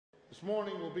This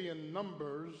morning we'll be in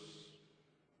Numbers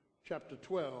chapter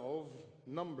 12,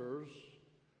 Numbers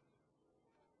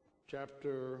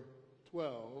chapter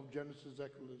 12, Genesis,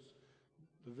 Exodus,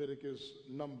 Leviticus,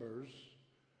 Numbers,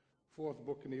 fourth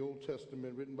book in the Old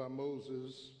Testament written by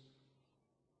Moses,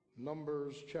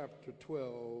 Numbers chapter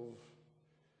 12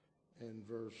 and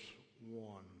verse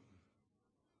 1.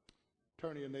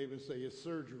 Turn to your neighbor and say, it's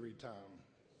surgery time.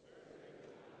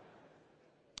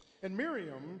 And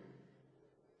Miriam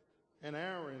and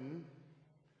Aaron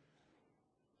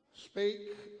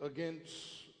spake against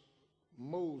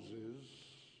Moses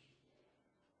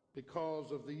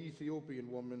because of the Ethiopian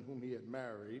woman whom he had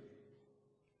married,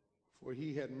 for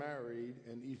he had married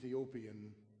an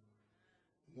Ethiopian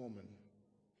woman.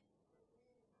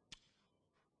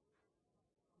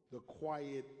 The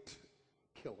quiet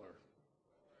killer.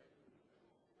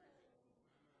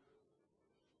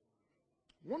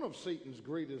 One of Satan's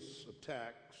greatest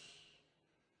attacks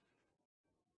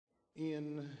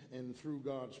in and through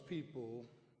God's people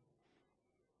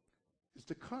is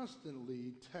to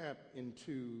constantly tap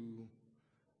into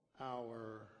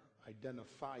our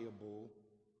identifiable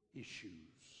issues.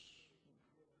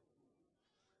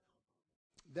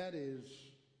 That is,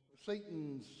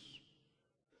 Satan's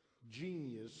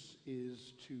genius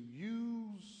is to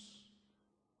use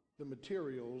the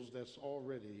materials that's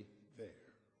already there.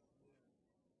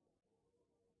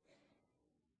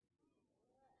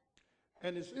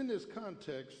 And it's in this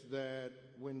context that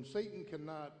when Satan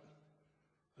cannot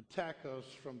attack us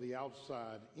from the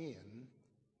outside in,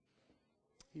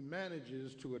 he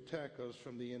manages to attack us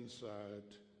from the inside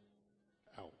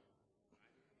out.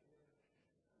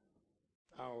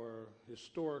 Our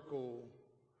historical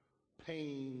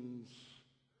pains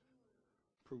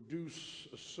produce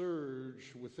a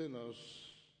surge within us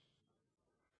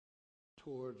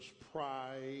towards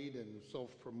pride and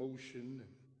self-promotion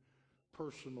and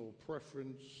personal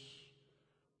preference,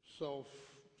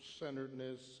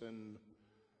 self-centeredness, and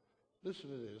listen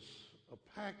to this, a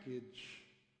package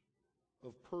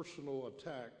of personal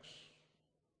attacks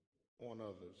on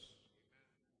others.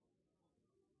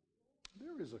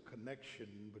 There is a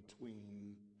connection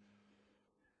between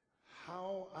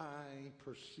how I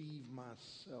perceive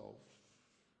myself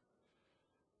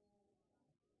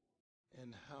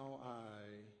and how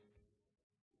I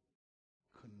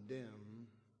condemn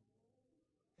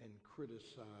and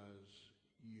criticize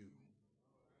you.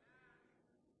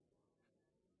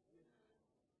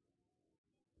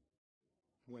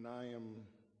 When I am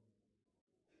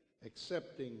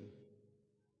accepting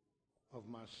of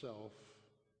myself,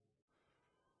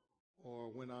 or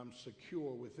when I'm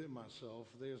secure within myself,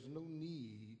 there's no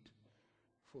need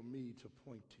for me to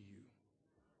point to you.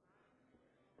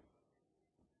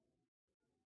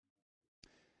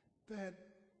 That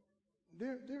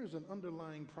there is an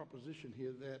underlying proposition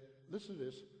here that, listen to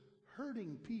this,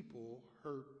 hurting people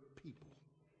hurt people.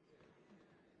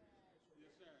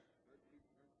 Yes, sir.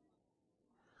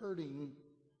 Hurting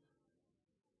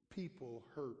people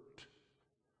hurt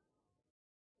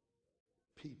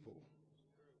people.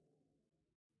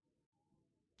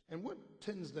 And what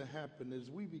tends to happen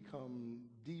is we become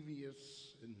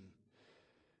devious and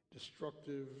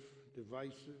destructive,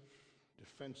 divisive,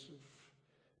 defensive,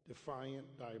 defiant,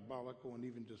 diabolical, and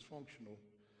even dysfunctional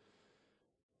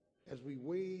as we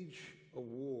wage a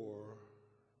war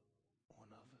on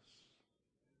others.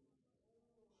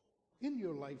 In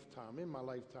your lifetime, in my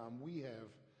lifetime, we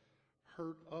have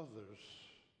hurt others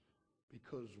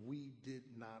because we did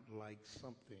not like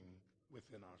something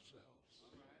within ourselves.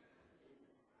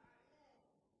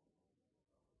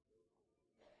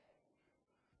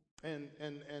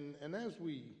 And as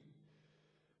we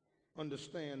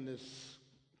understand this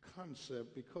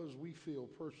concept, because we feel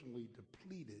personally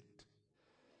depleted,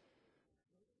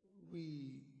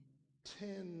 we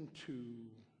tend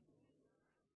to,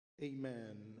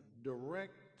 amen,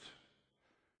 direct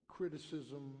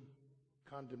criticism,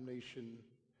 condemnation,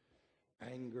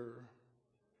 anger.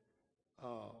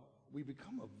 We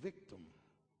become a victim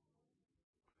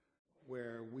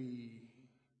where we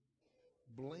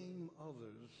blame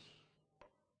others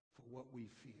for what we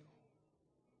feel.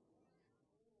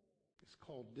 It's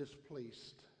called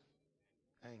displaced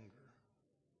anger.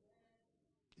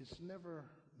 It's never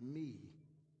me,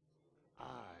 I.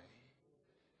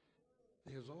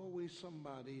 There's always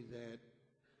somebody that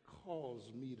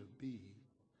caused me to be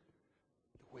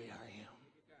the way I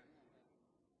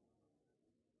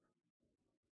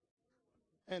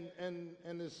am.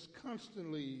 And it's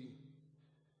constantly,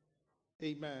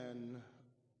 amen,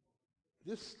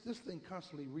 this thing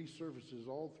constantly resurfaces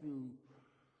all through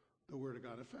the Word of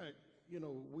God. In fact, you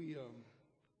know, we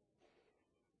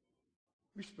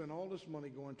We spend all this money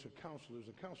going to counselors,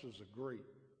 and counselors are great,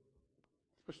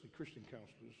 especially Christian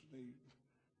counselors.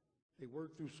 They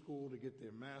work through school to get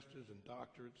their masters and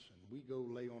doctorates, and we go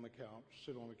lay on the couch,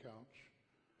 sit on the couch.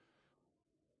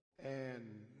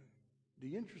 And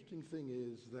the interesting thing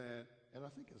is that, and I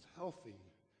think it's healthy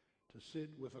to sit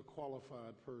with a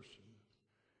qualified person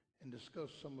and discuss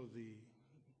some of the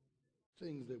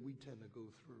things that we tend to go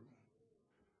through.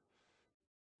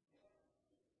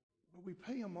 But we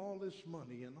pay them all this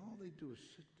money, and all they do is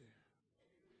sit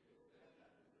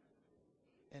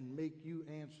there and make you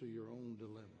answer your own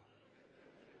dilemma.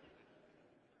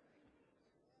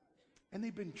 And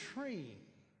they've been trained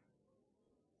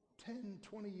 10,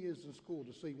 20 years in school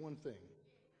to say one thing.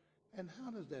 And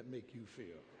how does that make you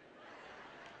feel?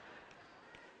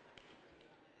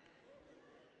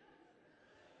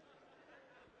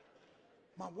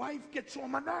 My wife gets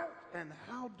on my nerves. And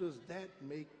how does that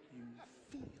make you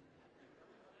feel?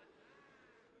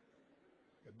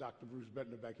 Got Dr. Bruce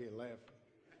Bettner back here laughing.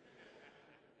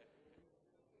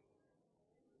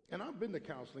 And I've been to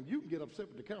counseling. You can get upset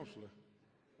with the counselor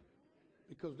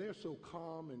because they're so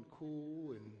calm and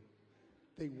cool, and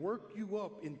they work you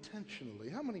up intentionally.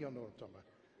 How many of y'all know what I'm talking about?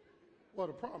 Well,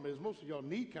 the problem is most of y'all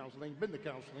need counseling, been to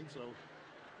counseling, so.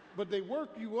 But they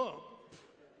work you up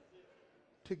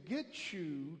to get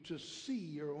you to see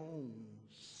your own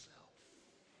self.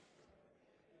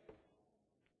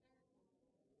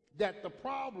 That the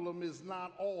problem is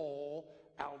not all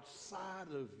outside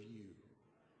of you.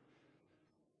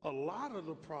 A lot of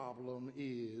the problem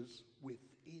is within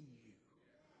you.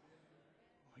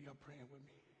 Are y'all praying with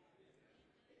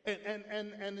me?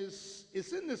 And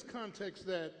it's in this context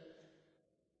that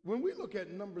when we look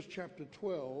at Numbers chapter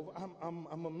 12,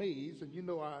 I'm amazed, and you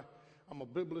know I'm a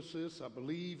biblicist. I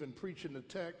believe in preaching the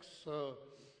text.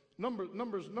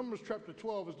 Numbers chapter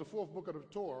 12 is the fourth book of the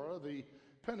Torah, the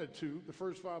Pentateuch, the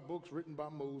first 5 books written by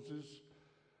Moses.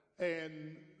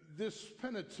 And this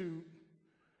Pentateuch,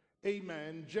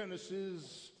 amen,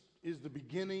 Genesis is the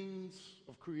beginnings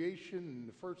of creation in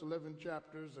the first 11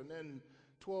 chapters, and then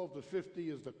 12 to 50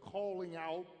 is the calling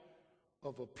out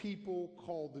of a people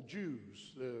called the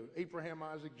Jews, Abraham,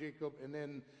 Isaac, Jacob, and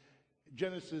then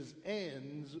Genesis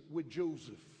ends with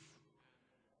Joseph.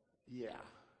 Yeah.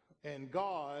 And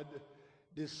God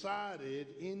decided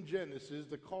in Genesis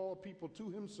to call people to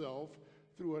himself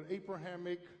through an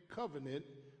Abrahamic covenant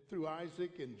through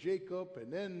Isaac and Jacob,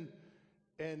 and then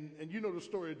and you know the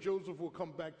story of Joseph. We'll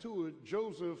come back to it.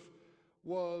 Joseph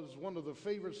was one of the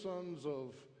favorite sons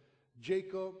of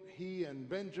Jacob. He and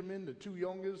Benjamin, the 2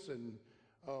 youngest, and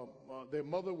their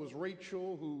mother was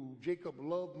Rachel, who Jacob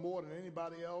loved more than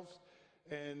anybody else.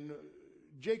 And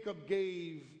Jacob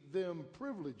gave them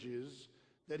privileges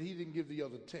that he didn't give the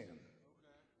other 10.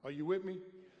 Are you with me?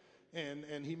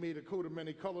 And he made a coat of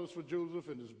many colors for Joseph,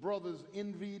 and his brothers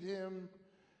envied him.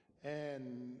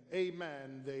 And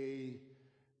amen, they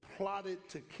plotted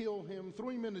to kill him, threw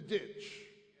him in the ditch,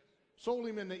 sold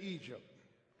him into Egypt.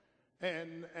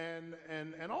 And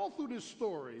all through this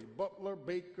story, butler,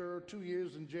 baker, 2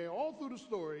 years in jail, all through the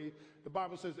story, the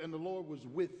Bible says, and the Lord was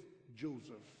with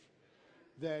Joseph.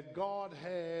 That God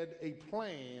had a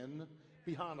plan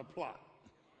behind a plot.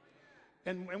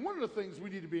 And one of the things we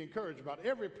need to be encouraged about,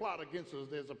 every plot against us,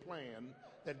 there's a plan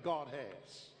that God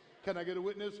has. Can I get a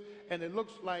witness? And it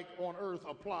looks like on earth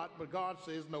a plot, but God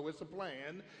says, no, it's a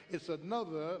plan. It's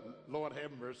another, Lord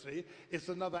have mercy, it's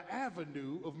another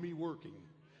avenue of me working.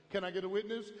 Can I get a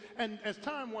witness? And as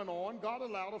time went on, God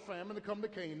allowed a famine to come to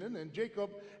Canaan, and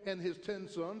Jacob and his 10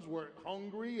 sons were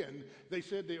hungry, and they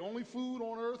said the only food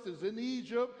on earth is in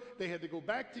Egypt. They had to go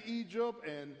back to Egypt,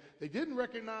 and they didn't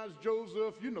recognize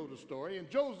Joseph. You know the story. And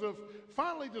Joseph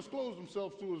finally disclosed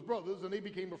himself to his brothers, and they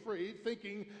became afraid,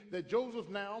 thinking that Joseph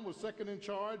now was second in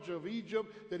charge of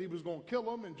Egypt, that he was going to kill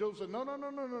them. And Joseph said,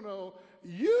 no.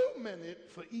 You meant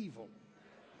it for evil.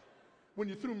 When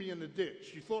you threw me in the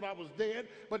ditch, you thought I was dead,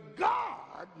 but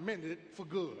God meant it for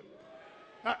good.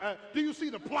 Do you see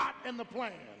the plot and the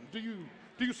plan? Do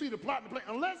you see the plot and the plan?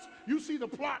 Unless you see the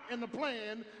plot and the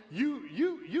plan,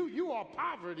 you are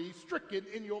poverty stricken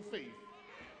in your faith.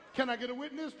 Can I get a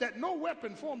witness? That no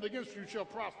weapon formed against you shall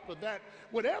prosper. That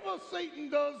whatever Satan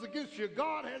does against you,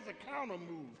 God has a counter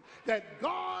move. That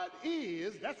God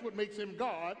is, that's what makes him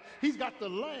God. He's got the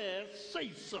last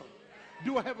say so.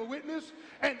 Do I have a witness?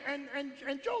 And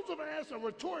Joseph asked a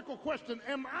rhetorical question,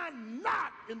 am I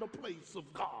not in the place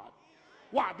of God?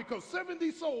 Why? Because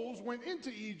 70 souls went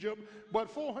into Egypt, but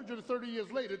 430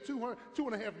 years later,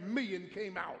 2.5 million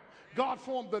came out. God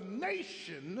formed the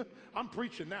nation. I'm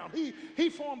preaching now. He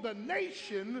formed a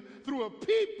nation through a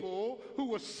people who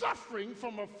were suffering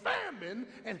from a famine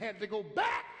and had to go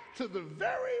back to the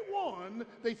very one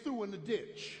they threw in the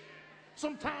ditch.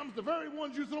 Sometimes the very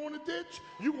ones you throw in the ditch,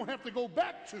 you're going to have to go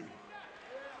back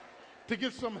to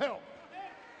get some help.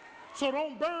 So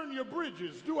don't burn your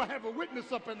bridges. Do I have a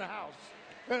witness up in the house?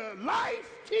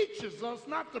 Life teaches us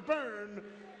not to burn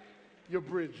your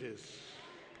bridges.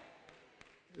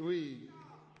 We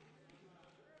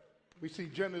see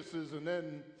Genesis, and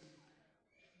then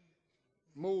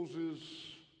Moses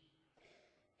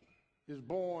is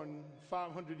born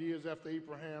 500 years after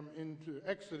Abraham into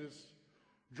Exodus,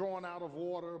 drawn out of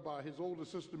water by his older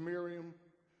sister Miriam,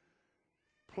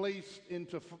 placed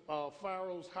into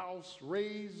Pharaoh's house,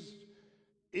 raised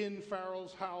in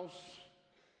Pharaoh's house.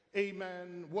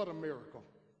 Amen. What a miracle.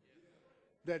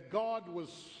 That God was,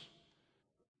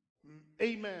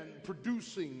 amen,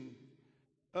 producing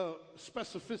a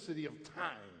specificity of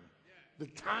time. The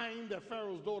time that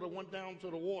Pharaoh's daughter went down to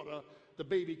the water, the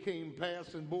baby came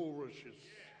passing bulrushes.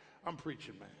 I'm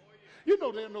preaching, man. You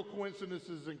know there are no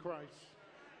coincidences in Christ.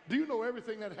 Do you know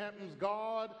everything that happens,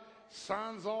 God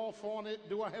signs off on it?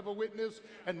 Do I have a witness?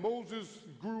 And Moses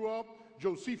grew up.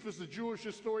 Josephus, the Jewish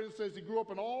historian, says he grew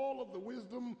up in all of the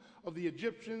wisdom of the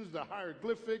Egyptians, the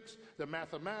hieroglyphics, the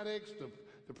mathematics,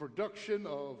 the production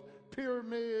of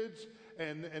pyramids.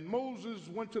 And Moses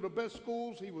went to the best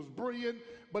schools. He was brilliant.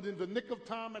 But in the nick of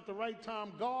time, at the right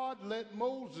time, God let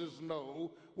Moses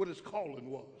know what his calling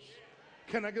was.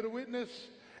 Can I get a witness?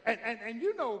 And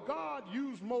you know, God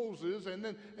used Moses, and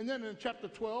then in chapter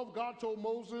 12, God told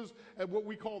Moses at what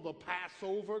we call the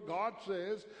Passover. God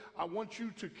says, I want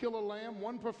you to kill a lamb,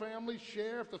 one per family,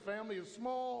 share if the family is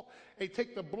small, and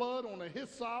take the blood on a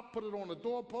hyssop, put it on the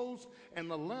doorpost and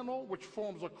the lintel, which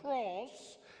forms a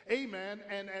cross. Amen.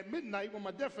 And at midnight, when my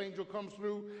death angel comes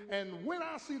through, and when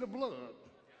I see the blood,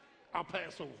 I'll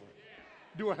pass over.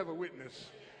 Do I have a witness?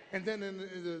 And then in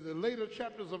the later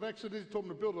chapters of Exodus, he told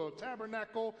him to build a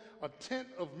tabernacle, a tent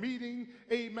of meeting,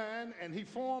 amen. And he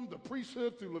formed the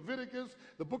priesthood through Leviticus.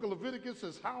 The book of Leviticus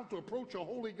says how to approach a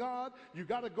holy God. You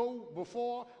got to go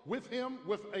before with him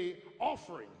with a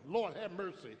offering. Lord, have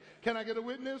mercy. Can I get a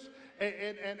witness?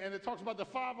 And it talks about the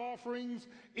 5 offerings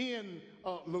in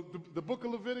the book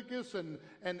of Leviticus.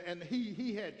 And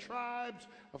he had tribes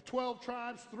of 12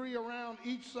 tribes, 3 around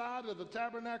each side of the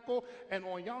tabernacle. And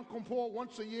on Yom Kippur,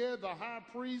 once a year, the high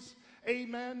priest,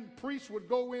 amen, priests would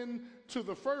go in to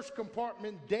the first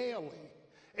compartment daily,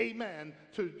 amen,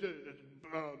 to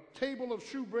table of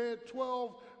shewbread,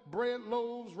 12 bread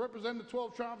loaves representing the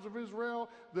 12 tribes of Israel,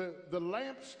 the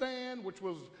lampstand, which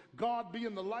was God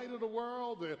being the light of the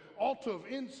world, the altar of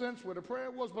incense where the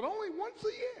prayer was. But only once a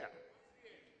year,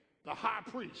 the high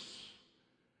priest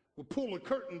would pull a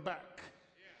curtain back.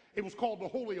 It was called the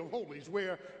Holy of Holies,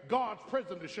 where God's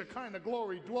presence, the Shekinah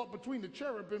glory, dwelt between the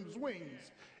cherubim's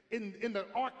wings in the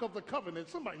Ark of the Covenant.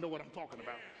 Somebody know what I'm talking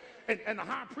about. And the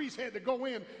high priest had to go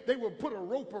in. They would put a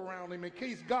rope around him in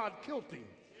case God killed him,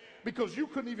 because you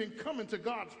couldn't even come into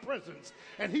God's presence.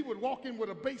 And he would walk in with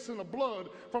a basin of blood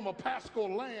from a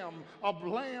paschal lamb, a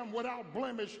lamb without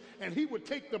blemish, and he would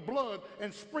take the blood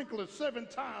and sprinkle it 7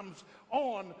 times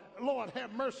on, Lord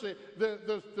have mercy,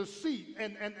 the seat.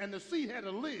 And the seat had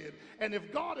a lid. And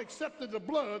if God accepted the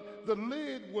blood, the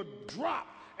lid would drop.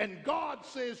 And God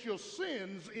says your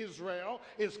sins, Israel,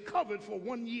 is covered for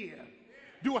 1 year.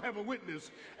 Do I have a witness?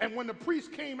 And when the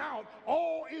priest came out,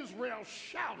 all Israel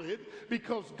shouted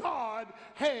because God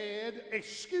had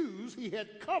excused, he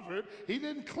had covered, he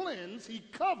didn't cleanse, he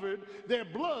covered their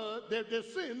blood, their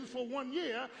sins for 1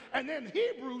 year. And then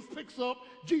Hebrews picks up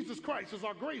Jesus Christ as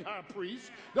our great high priest.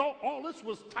 All this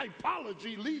was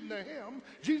typology leading to him.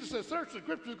 Jesus said, search the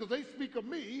scriptures because they speak of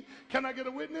me. Can I get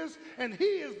a witness? And he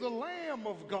is the Lamb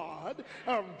of God,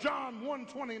 John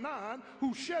 1:29,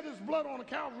 who shed his blood on the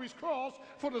Calvary's cross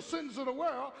for the sins of the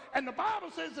world. And the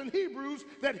Bible says in Hebrews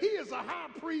that he is a high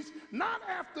priest not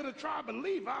after the tribe of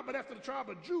Levi, but after the tribe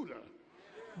of Judah.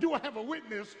 Do I have a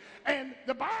witness? And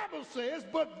the Bible says,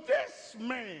 but this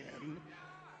man,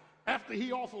 after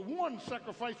he offered one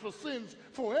sacrifice for sins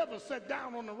forever, sat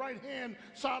down on the right hand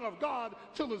side of God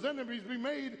till his enemies be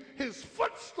made his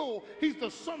footstool. He's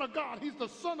the Son of God. He's the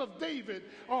Son of David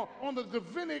on the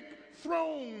Davidic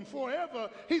throne forever.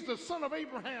 He's the son of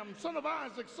Abraham, son of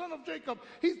Isaac, son of Jacob.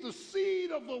 He's the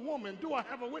seed of the woman. Do I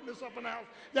have a witness up in the house?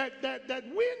 That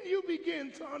when you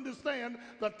begin to understand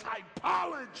the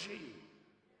typology,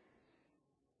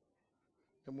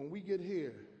 and when we get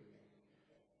here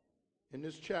in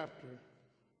this chapter,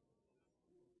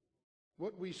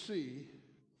 what we see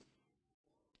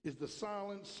is the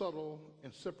silent, subtle,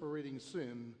 and separating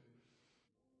sin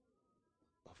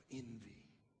of envy.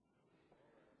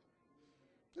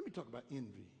 Let me talk about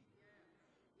envy.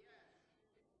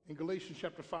 In Galatians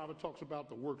chapter 5, it talks about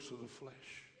the works of the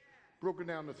flesh, broken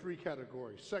down to three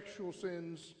categories: sexual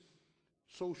sins,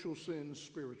 social sins,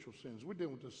 spiritual sins. We're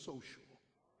dealing with the social.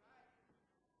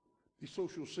 The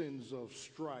social sins of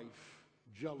strife,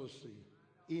 jealousy,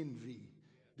 envy,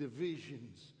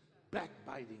 divisions,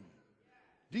 backbiting.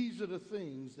 These are the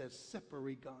things that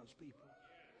separate God's people.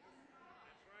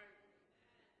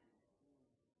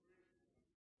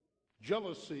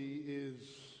 Jealousy is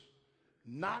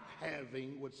not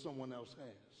having what someone else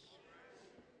has,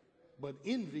 but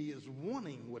envy is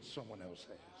wanting what someone else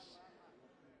has.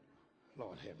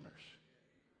 Lord have mercy.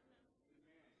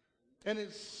 And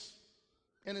it's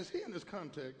here in this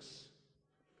context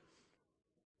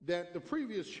that the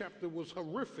previous chapter was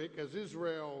horrific as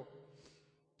Israel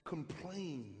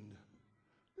complained.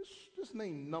 This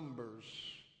name Numbers,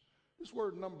 this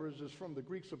word Numbers is from the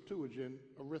Greek Septuagint,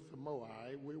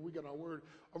 arithmoi, where we get our word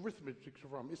arithmetic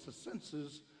from. It's a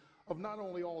census of not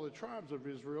only all the tribes of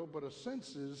Israel, but a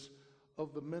census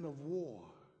of the men of war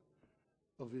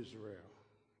of Israel.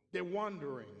 They're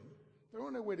wandering. They're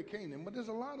on their way to Canaan, but there's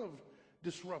a lot of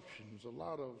disruptions, a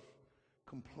lot of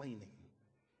complaining,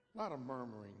 a lot of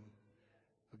murmuring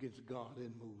against God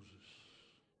and Moses.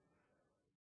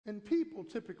 And people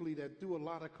typically that do a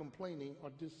lot of complaining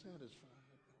are dissatisfied.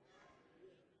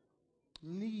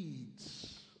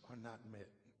 Needs are not met.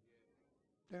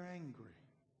 They're angry.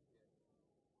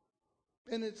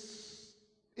 And it's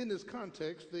in this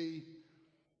context, they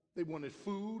wanted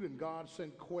food, and God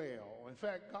sent quail. In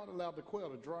fact, God allowed the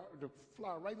quail to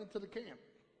fly right into the camp.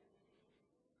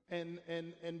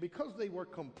 And because they were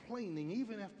complaining,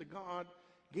 even after God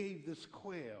gave this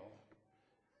quail,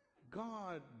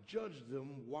 God judged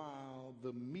them while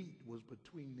the meat was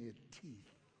between their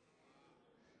teeth.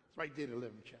 It's right there in the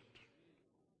 11th chapter.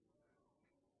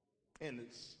 And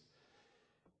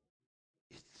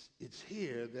it's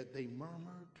here that they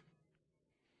murmured.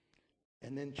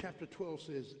 And then chapter 12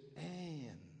 says,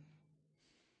 and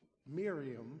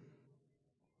Miriam,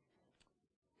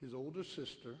 his older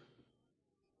sister,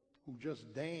 who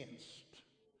just danced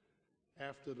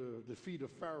after the defeat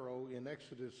of Pharaoh in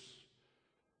Exodus,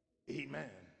 amen.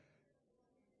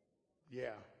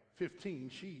 Yeah,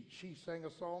 15, she sang a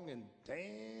song and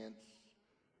danced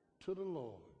to the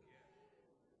Lord.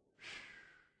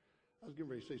 I was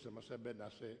getting ready to say something. I said, I better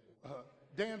not say it.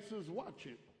 Dancers, watch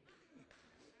it.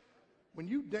 When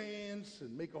you dance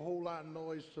and make a whole lot of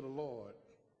noise to the Lord,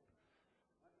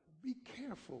 be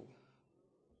careful.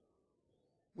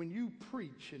 When you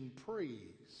preach and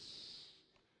praise,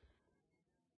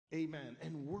 amen,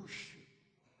 and worship,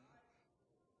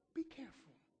 be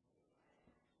careful.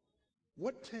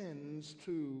 What tends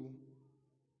to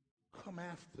come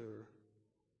after your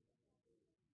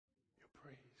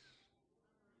praise?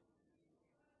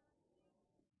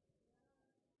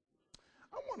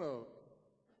 I want to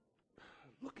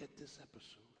look at this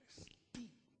episode. It's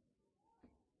deep.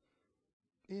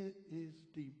 It is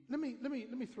deep. Let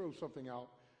me throw something out.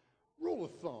 Rule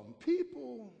of thumb.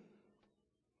 People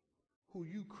who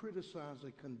you criticize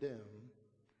and condemn,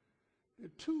 there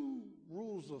are two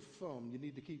rules of thumb you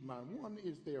need to keep in mind. One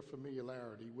is their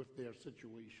familiarity with their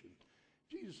situation.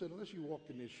 Jesus said, unless you walk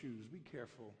in their shoes, be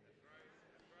careful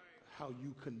how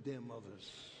you condemn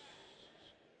others.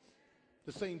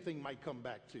 The same thing might come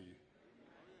back to you.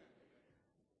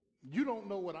 You don't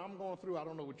know what I'm going through. I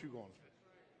don't know what you're going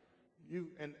through.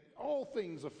 And all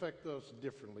things affect us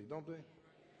differently, don't they?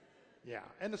 Yeah.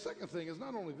 And the second thing is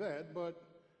not only that, but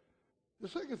the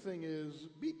second thing is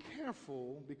be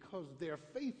careful because their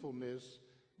faithfulness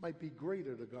might be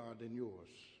greater to God than yours.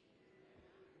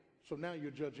 So now you're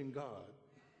judging God.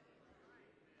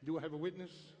 Do I have a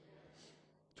witness?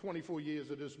 24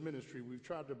 years of this ministry, we've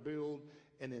tried to build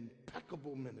an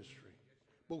impeccable ministry,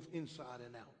 both inside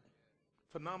and out.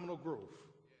 Phenomenal growth.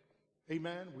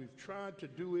 Amen. We've tried to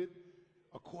do it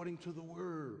according to the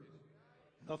word.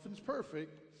 Nothing's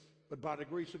perfect, but by the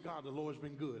grace of God, the Lord's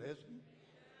been good, hasn't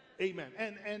he? Amen.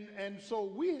 And so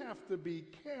we have to be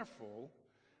careful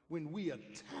when we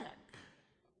attack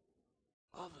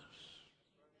others.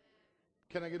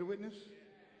 Can I get a witness?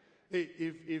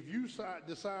 If you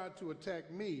decide to attack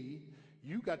me,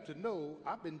 you got to know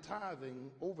I've been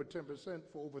tithing over 10%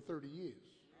 for over 30 years.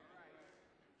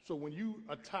 So when you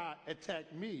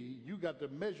attack me, you got to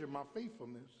measure my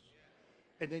faithfulness.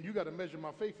 And then you got to measure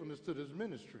my faithfulness to this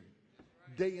ministry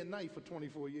day and night for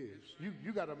 24 years.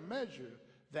 You got to measure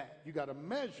that. You got to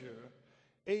measure,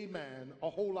 amen, a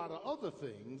whole lot of other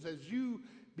things as you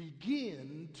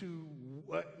begin to,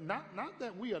 not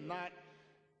that we are not,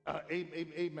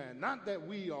 amen, not that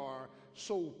we are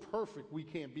so perfect we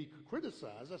can't be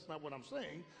criticized. That's not what I'm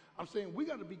saying. I'm saying we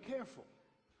got to be careful.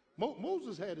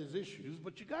 Moses had his issues,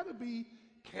 but you got to be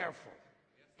careful.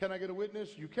 Can I get a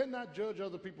witness? You cannot judge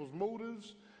other people's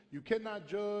motives. You cannot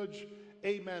judge,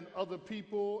 amen, other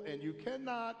people. And you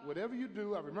cannot, whatever you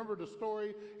do, I remember the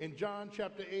story in John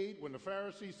chapter 8 when the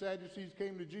Pharisees, Sadducees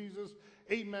came to Jesus,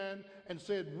 amen, and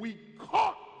said, we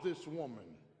caught this woman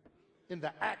in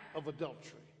the act of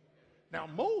adultery. Now,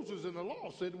 Moses in the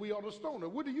law said we ought to stone her.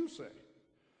 What do you say?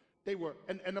 They were,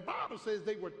 and the Bible says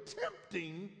they were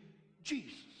tempting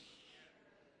Jesus.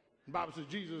 The Bible says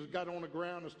Jesus got on the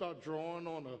ground and started drawing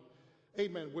on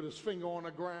amen, with his finger on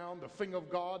the ground, the finger of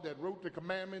God that wrote the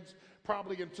commandments,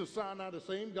 probably into Sinai, the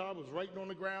same God was writing on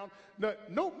the ground.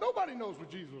 Nobody knows what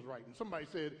Jesus was writing. Somebody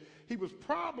said he was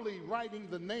probably writing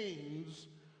the names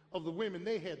of the women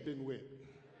they had been with.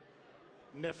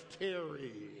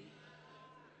 Nefteri,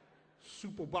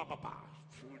 Super Bababa,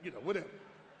 whatever.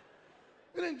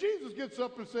 And then Jesus gets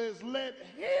up and says, let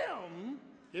him,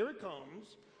 here it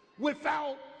comes,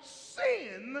 without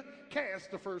sin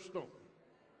cast the first stone.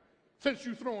 Since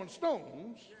you're throwing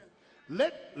stones,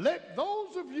 let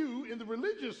those of you in the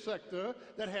religious sector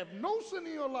that have no sin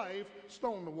in your life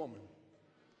stone the woman.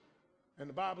 And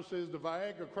the Bible says the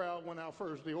Viagra crowd went out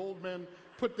first. The old men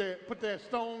put their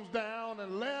stones down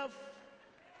and left,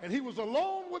 and he was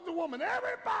alone with the woman.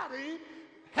 Everybody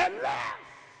had left.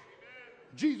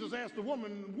 Jesus asked the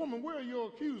woman, where are your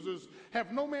accusers?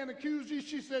 Have no man accused you?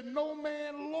 She said, no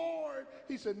man, Lord.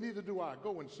 He said, neither do I.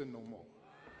 Go and sin no more.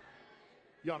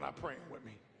 Y'all not praying with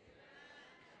me.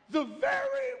 The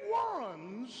very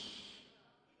ones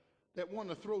that want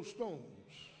to throw stones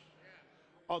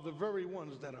are the very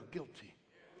ones that are guilty.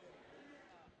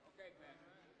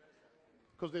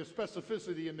 Because there's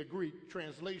specificity in the Greek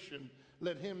translation,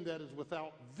 let him that is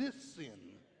without this sin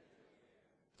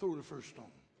throw the first stone.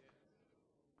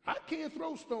 I can't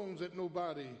throw stones at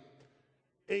nobody,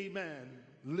 amen,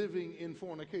 living in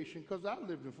fornication, because I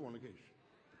lived in fornication.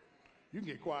 You can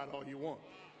get quiet all you want.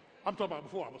 I'm talking about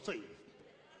before I was saved.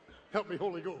 Help me,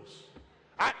 Holy Ghost.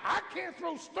 I can't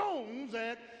throw stones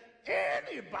at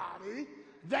anybody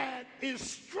that is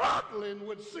struggling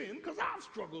with sin, because I've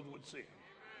struggled with sin.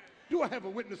 Do I have a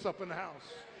witness up in the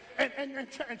house? And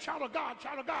child of God,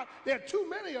 there are too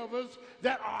many of us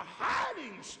that are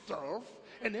hiding stuff,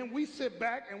 and then we sit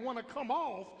back and want to come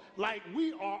off like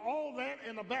we are all that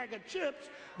in a bag of chips.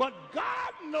 But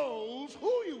God knows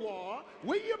who you are,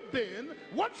 where you've been,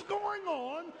 what's going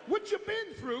on, what you've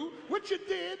been through, what you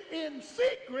did in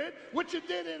secret, what you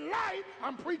did in light.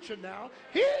 I'm preaching now.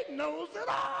 He knows it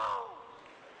all.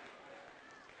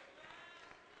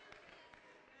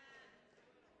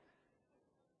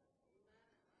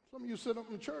 Some of you sit up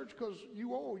in church because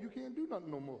you old. You can't do nothing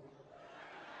no more.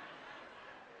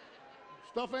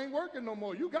 Stuff ain't working no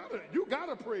more. You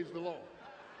gotta praise the Lord.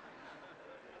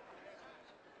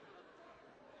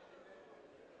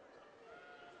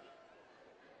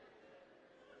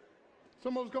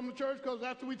 Some of us come to church because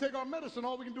after we take our medicine,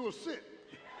 all we can do is sit.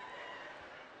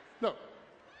 No.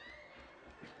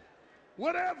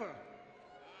 Whatever.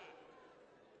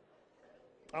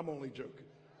 I'm only joking.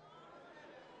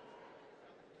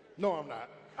 No, I'm not.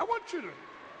 I want you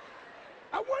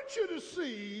to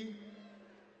see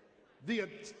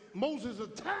Moses'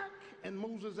 attack and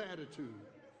Moses' attitude.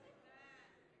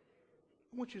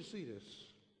 I want you to see this.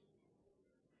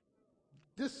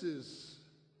 This is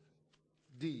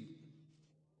deep.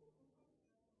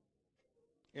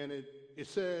 And it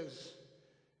says,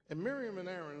 and Miriam and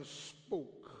Aaron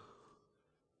spoke.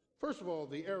 First of all,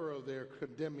 the error of their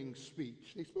condemning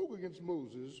speech. They spoke against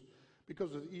Moses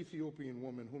because of the Ethiopian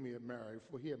woman whom he had married,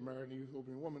 for he had married an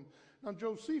Ethiopian woman. Now,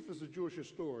 Josephus, a Jewish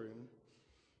historian,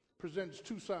 presents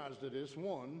two sides to this.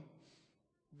 One,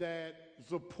 that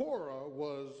Zipporah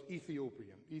was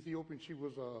Ethiopian. She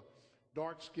was a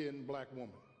dark-skinned black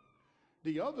woman.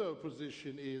 The other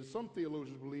position is some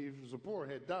theologians believe Zipporah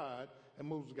had died and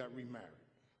Moses got remarried.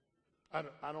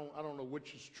 I don't know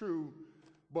which is true,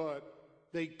 but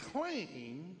they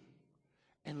claim,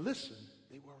 and listen,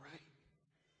 they were right.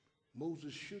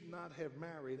 Moses should not have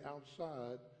married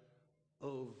outside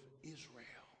of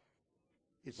Israel.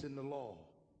 It's in the law.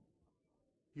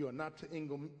 You are not to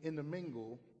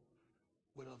intermingle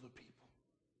with other people.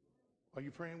 Are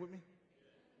you praying with me?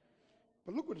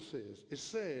 But look what it says. It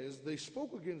says they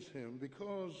spoke against him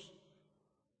because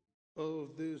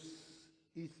of this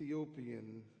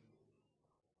Ethiopian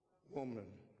woman.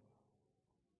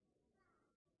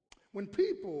 When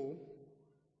people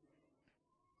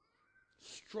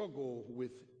struggle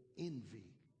with envy,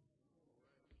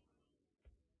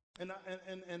 and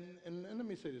let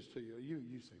me say this to you.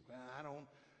 You say, well, I don't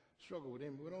struggle with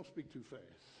envy. Well, don't speak too fast.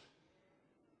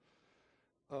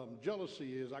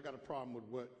 Jealousy is, I got a problem with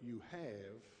what you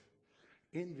have.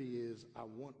 Envy is, I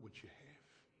want what you have.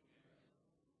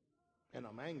 And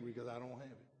I'm angry because I don't have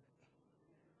it.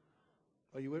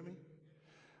 Are you with me?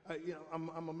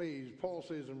 I'm amazed. Paul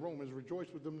says in Romans, rejoice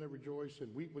with them that rejoice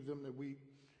and weep with them that weep.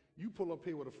 You pull up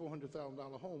here with a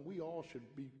 $400,000 home, we all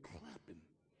should be clapping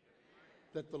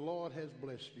that the Lord has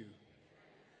blessed you.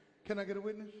 Can I get a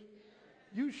witness?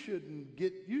 You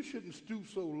shouldn't stoop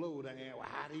so low to ask, well,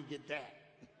 how did he get that?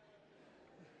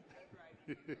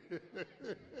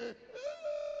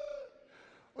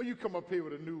 Or you come up here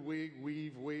with a new wig,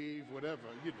 weave, wave, whatever.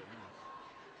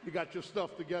 You got your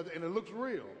stuff together and it looks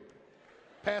real.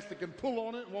 Pastor can pull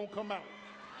on it and won't come out.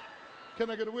 Can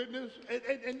I get a witness?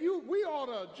 We ought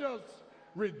to just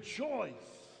rejoice.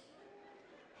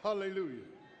 Hallelujah.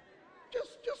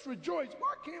 Just rejoice.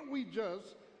 Why can't we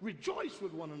just rejoice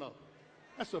with one another?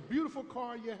 That's a beautiful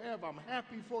car you have. I'm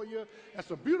happy for you. That's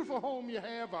a beautiful home you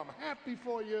have. I'm happy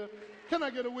for you. Can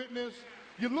I get a witness?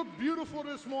 You look beautiful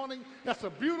this morning. That's a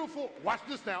beautiful, watch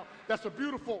this now, that's a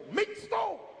beautiful meat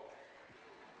stove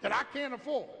that I can't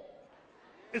afford.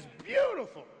 It's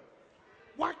beautiful.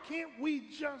 Why can't we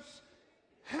just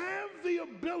have the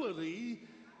ability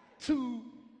to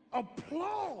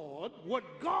applaud what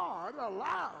God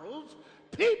allows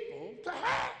people to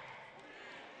have?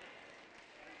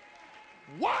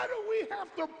 Why do we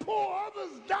have to pull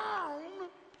others down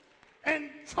and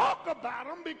talk about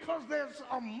them because there's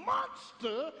a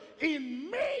monster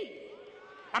in me?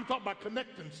 I'm talking about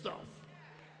connecting stuff.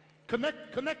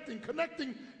 Connecting.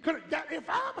 If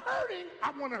I'm hurting,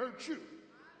 I want to hurt you.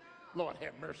 Lord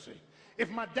have mercy. If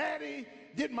my daddy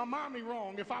did my mommy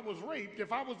wrong, if I was raped,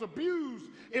 if I was abused,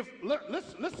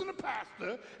 listen to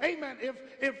pastor, amen,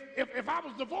 if I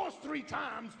was divorced 3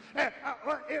 times, if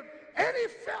any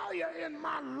failure in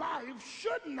my life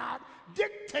should not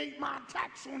dictate my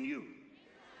attacks on you.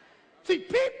 See,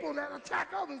 people that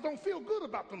attack others don't feel good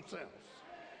about themselves.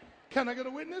 Can I get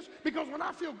a witness? Because when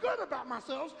I feel good about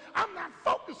myself, I'm not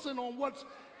focusing on what's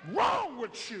wrong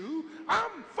with you.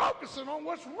 I'm focusing on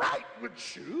what's right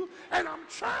with you, and I'm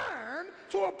trying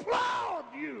to applaud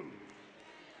you.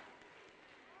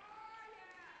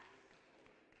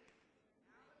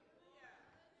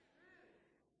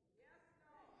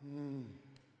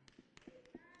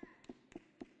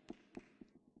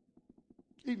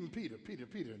 Even Peter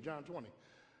in John 20.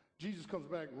 Jesus comes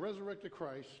back, resurrected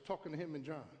Christ, talking to him in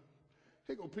John.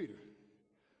 Here go Peter.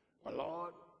 Well,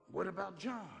 Lord, what about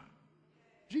John?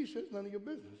 Jesus says, none of your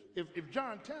business. If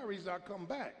John tarries, I'll come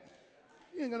back.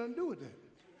 You ain't got nothing to do with that.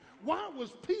 Why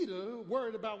was Peter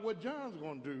worried about what John's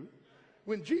going to do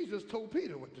when Jesus told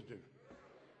Peter what to do?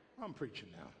 I'm preaching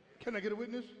now. Can I get a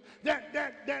witness? That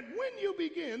when you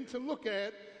begin to look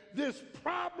at this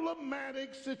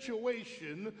problematic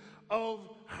situation of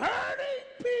hurting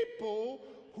people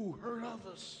who hurt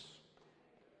others.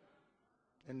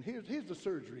 And here's the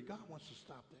surgery. God wants to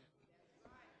stop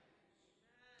that.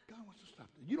 God wants to stop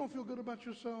that. You don't feel good about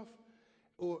yourself,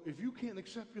 or if you can't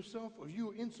accept yourself, or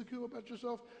you're insecure about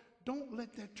yourself, don't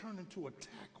let that turn into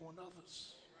attack on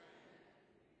others.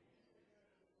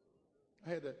 I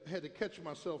had to catch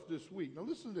myself this week. Now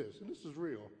listen to this, and this is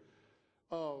real.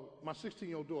 My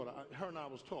 16-year-old daughter, her and I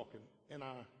was talking, and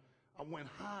I went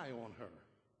high on her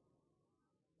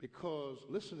because,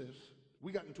 listen to this,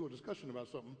 we got into a discussion about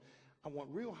something. I went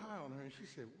real high on her, and she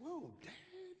said, whoa, Dad.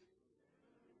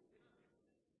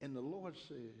 And the Lord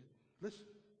said, listen,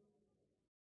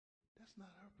 that's not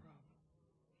her problem.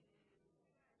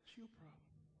 It's your problem.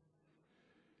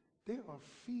 There are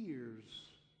fears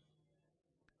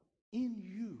in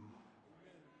you.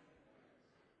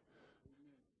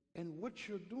 And what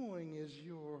you're doing is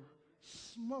you're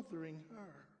smothering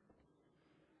her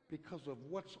because of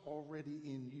what's already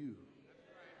in you.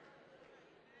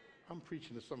 I'm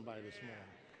preaching to somebody this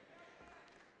morning.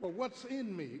 Well, what's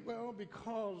in me? Well,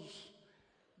 because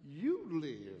you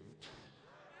lived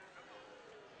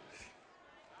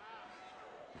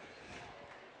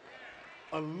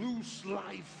a loose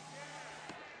life.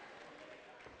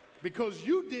 Because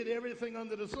you did everything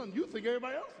under the sun. You think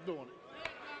everybody else is doing it.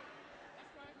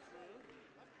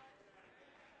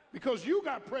 Because you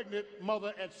got pregnant,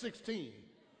 mother, at 16.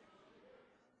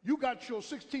 You got your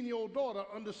 16-year-old daughter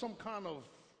under some kind of,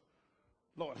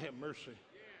 Lord have mercy,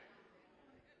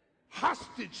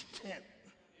 hostage tent.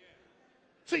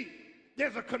 See,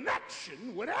 there's a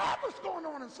connection. Whatever's going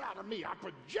on inside of me, I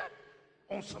project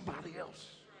on somebody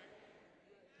else.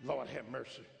 Lord have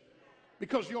mercy.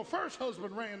 Because your first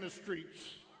husband ran the streets.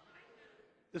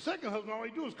 The second husband, all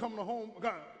he do is come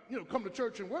to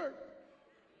church and work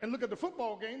and look at the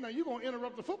football game. Now you're going to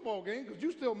interrupt the football game because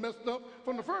you still messed up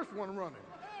from the first one running.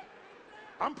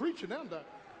 I'm preaching now, Doc.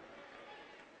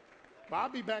 But I'll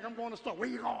be back. I'm going to store. Where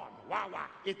you going? Wawa.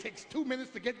 It takes 2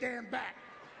 minutes to get there and back.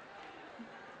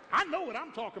 I know what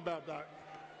I'm talking about, Doc.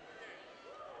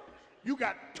 You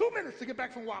got 2 minutes to get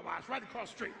back from Wawa. It's right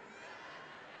across the street.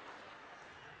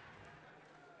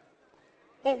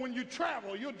 Or when you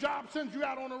travel, your job sends you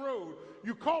out on the road.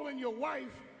 You call in your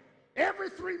wife every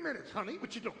 3 minutes. Honey,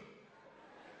 what you doing?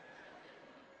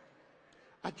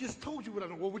 I just told you what I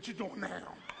know. Well, what you doing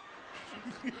now?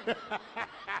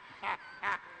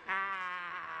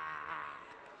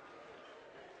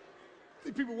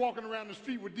 See people walking around the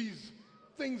street with these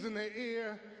things in their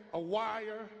ear, a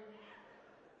wire,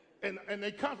 and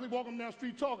they constantly walking down the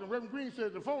street talking. Reverend Green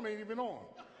said the phone ain't even on.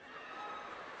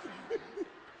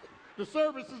 The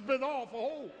service has been off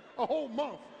a whole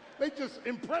month. They just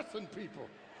impressing people.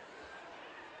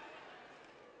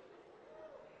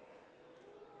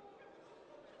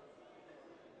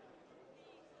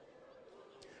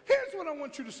 Here's what I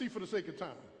want you to see for the sake of time.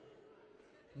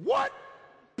 What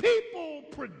people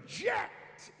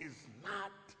project is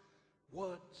not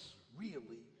what's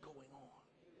really going on.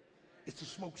 It's a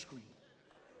smokescreen.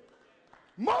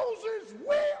 Moses,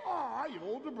 we are, your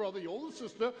older brother, your older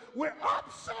sister, we're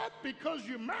upset because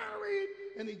you married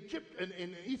an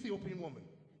Ethiopian woman.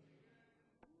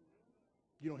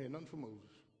 You don't hear nothing from Moses.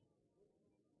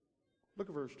 Look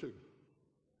at verse 2.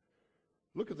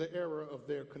 Look at the error of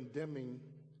their condemning,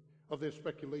 of their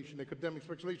speculation, their condemning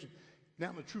speculation.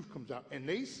 Now the truth comes out. And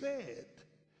they said,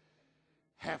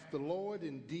 hath the Lord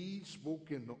indeed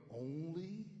spoken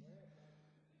only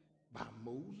by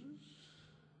Moses?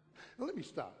 Now let me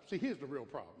stop. See, here's the real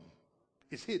problem.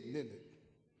 It's hidden in it.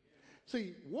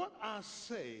 See, what I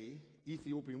say,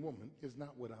 Ethiopian woman, is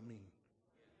not what I mean.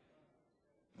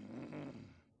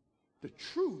 The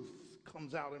truth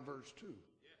comes out in verse 2.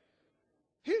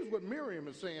 Here's what Miriam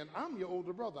is saying. I'm your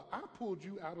older brother. I pulled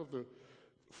you out of the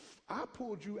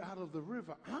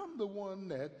river. I'm the one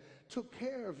that took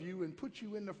care of you and put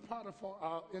you in the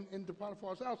into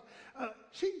Potiphar's house.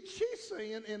 She's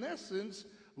saying, in essence,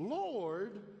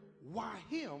 Lord, why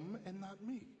him and not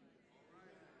me?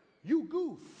 You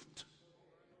goofed.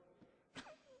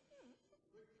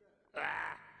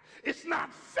 It's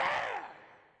not fair.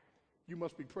 You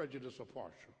must be prejudiced or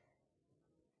partial.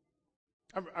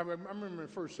 I remember in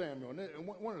 1 Samuel, and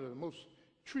one of the most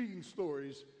intriguing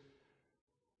stories,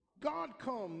 God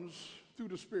comes through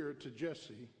the Spirit to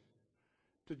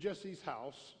Jesse's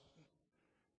house,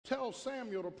 tells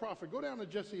Samuel the prophet, go down to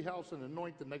Jesse's house and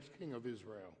anoint the next king of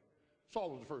Israel.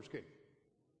 Saul was the first king.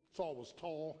 Saul was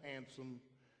tall, handsome.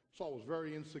 Saul was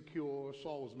very insecure.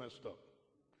 Saul was messed up.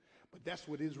 But that's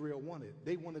what Israel wanted.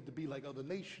 They wanted to be like other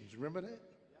nations. Remember that?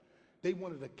 They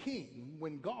wanted a king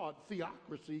when God,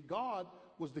 theocracy, God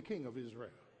was the king of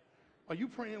Israel. Are you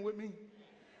praying with me?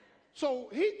 So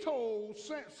he told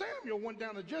Samuel went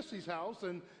down to Jesse's house,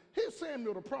 and here's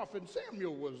Samuel the prophet.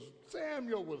 Samuel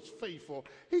was faithful.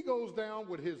 He goes down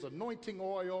with his anointing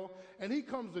oil, and he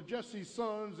comes to Jesse's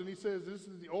sons, and he says, this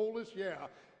is the oldest? Yeah.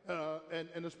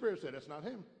 And the Spirit said, that's not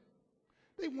him.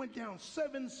 They went down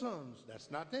 7 sons.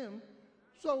 That's not them.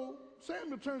 So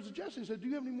Samuel turns to Jesse and said, do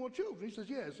you have any more children? He says,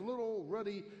 yeah, it's a little old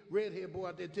ruddy red-haired boy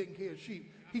out there taking care of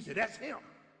sheep. He said, that's him.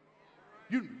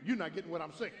 You're not getting what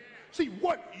I'm saying. See,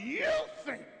 what you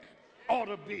think ought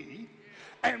to be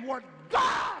and what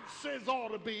God says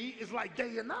ought to be is like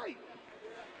day and night.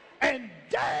 And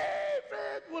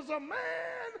David was a man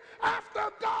after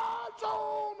God's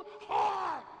own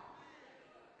heart.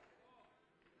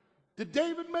 Did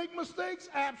David make mistakes?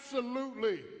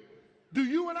 Absolutely. Do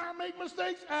you and I make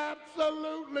mistakes?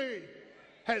 Absolutely.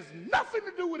 Has nothing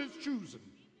to do with his choosing.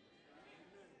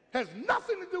 Has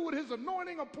nothing to do with his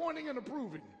anointing, appointing, and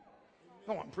approving.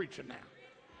 Oh, I'm preaching now.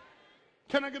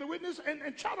 Can I get a witness?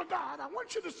 And child of God, I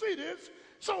want you to see this.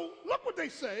 So look what they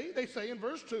say. They say in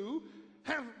verse 2,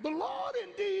 have the Lord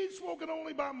indeed spoken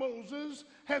only by Moses?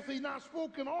 Hath he not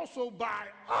spoken also by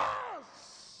us?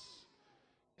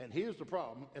 And here's the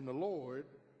problem. And the Lord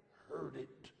heard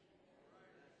it.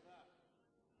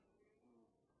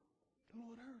 The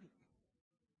Lord heard it.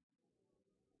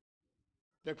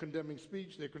 They're condemning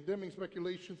speech. They're condemning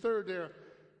speculation. Third, they're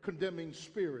condemning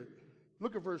spirit.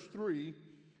 Look at verse 3.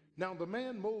 Now the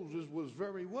man Moses was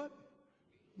very what?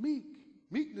 Meek.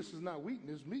 Meekness is not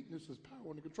weakness. Meekness is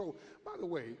power and control. By the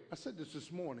way, I said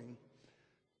this morning.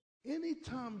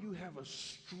 Anytime you have a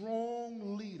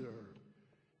strong leader,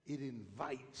 it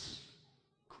invites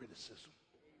criticism.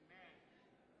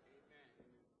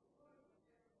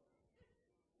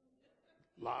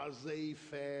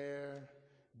 Laissez-faire,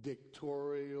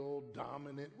 dictatorial,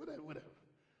 dominant, whatever.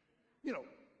 You know,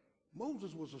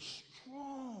 Moses was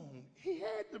he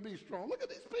had to be strong. Look at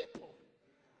these people.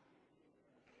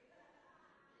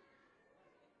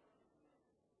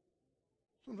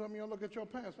 Sometimes y'all look at your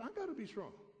past, I got to be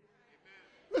strong.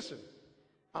 Listen,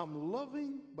 I'm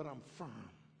loving, but I'm firm.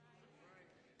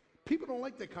 People don't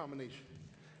like that combination.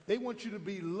 They want you to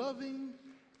be loving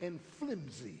and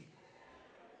flimsy.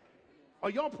 Are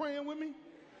y'all praying with me?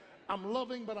 I'm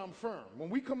loving, but I'm firm. When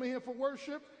we come in here for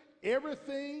worship,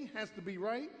 everything has to be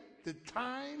right. The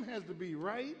time has to be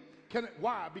right.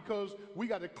 Why? Because we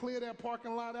got to clear that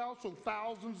parking lot out so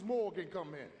thousands more can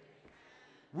come in.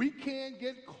 We can't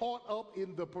get caught up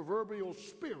in the proverbial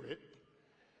spirit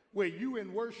where you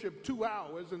in worship 2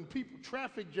 hours and people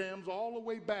traffic jams all the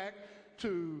way back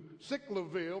to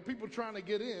Sicklerville, people trying to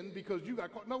get in because you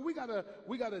got caught. No, we gotta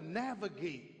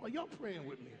navigate. Are y'all praying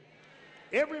with me?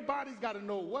 Everybody's got to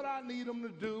know what I need them to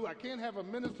do. I can't have a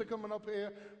minister coming up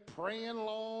here praying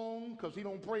long because he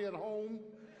don't pray at home.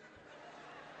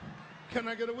 Can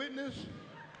I get a witness?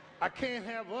 I can't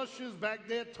have ushers back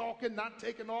there talking, not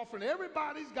taking offering.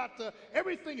 Everybody's got to,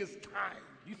 everything is time.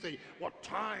 You say, well,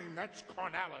 time, that's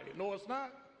carnality. No, it's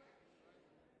not.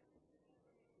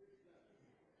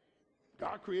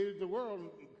 God created the world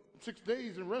in 6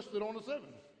 days and rested on the seventh.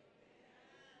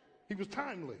 He was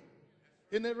timely.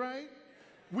 Isn't that right?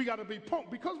 We got to be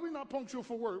punctual. Because we're not punctual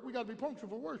for work, we got to be punctual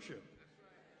for worship.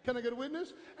 Can I get a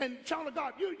witness? And child of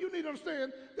God, you need to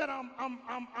understand that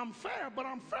I'm fair, but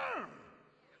I'm firm.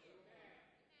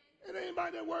 And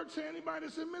anybody that works here, anybody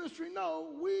that's in ministry, no,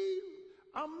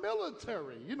 I'm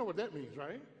military. You know what that means,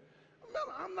 right?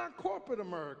 I'm not corporate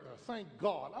America, thank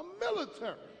God. I'm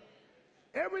military.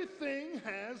 Everything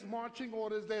has marching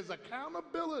orders. There's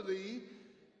accountability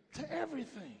to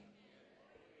everything.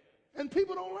 And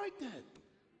people don't like that.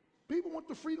 People want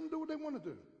the freedom to do what they want to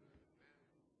do.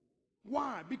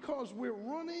 Why? Because we're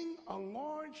running a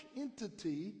large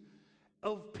entity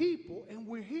of people and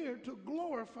we're here to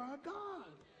glorify God.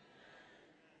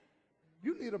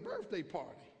 You need a birthday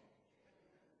party.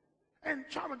 And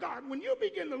child of God, when you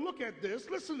begin to look at this,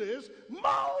 listen to this,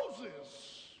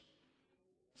 Moses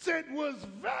said was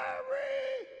very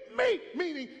meek,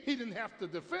 meaning he didn't have to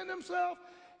defend himself.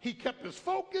 He kept his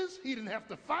focus. He didn't have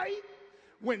to fight.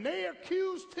 When they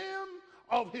accused him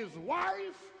of his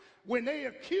wife, when they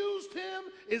accused him,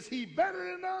 is he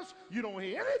better than us? You don't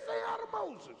hear anything out of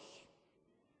Moses.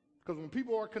 Because when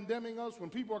people are condemning us,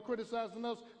 when people are criticizing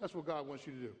us, that's what God wants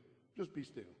you to do. Just be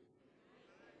still.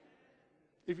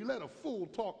 If you let a fool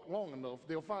talk long enough,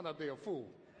 they'll find out they're a fool.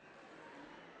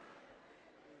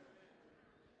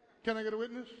 Can I get a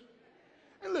witness?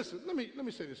 And listen, let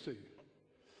me say this to you.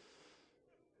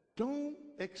 Don't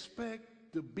expect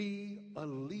to be a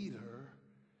leader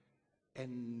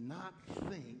and not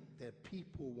think that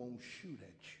people won't shoot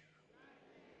at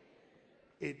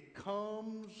you. It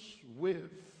comes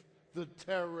with the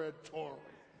territory.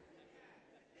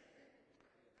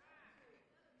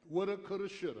 Woulda, coulda,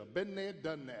 shoulda. Been there,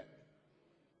 done that.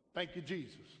 Thank you,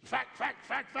 Jesus. Fact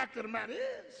of the matter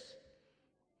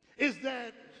is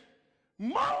that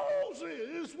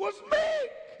Moses was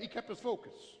meek. He kept his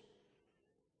focus.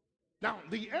 Now,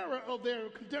 the error of their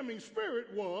condemning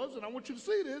spirit was, and I want you to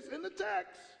see this in the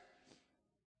text.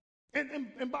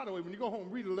 And by the way, when you go home,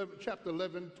 read chapter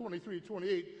 11, 23,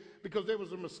 28, because there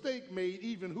was a mistake made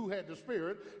even who had the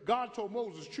spirit. God told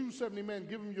Moses, choose 70 men,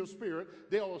 give them your spirit.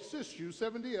 They'll assist you,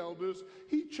 70 elders.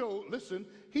 He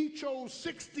chose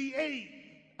 68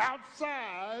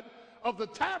 outside of the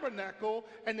tabernacle,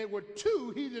 and there were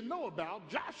 2 he didn't know about,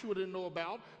 Joshua didn't know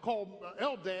about, called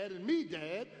Eldad and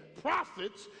Medad,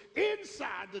 prophets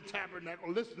inside the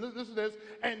tabernacle. Listen to this.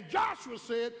 And Joshua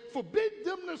said, forbid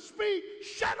them to speak,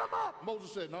 shut them up.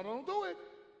 Moses said, no, don't do it.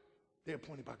 They're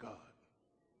appointed by God.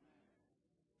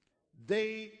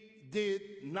 They did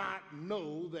not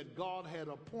know that God had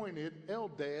appointed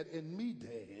Eldad and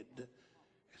Medad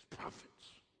as prophets.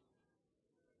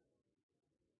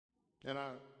 And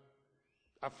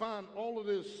I find all of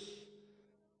this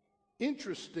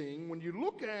interesting when you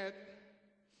look at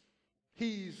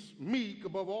he's meek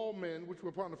above all men which were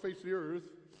upon the face of the earth.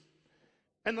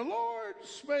 And the Lord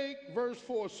spake, verse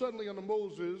 4, suddenly unto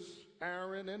Moses,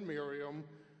 Aaron, and Miriam,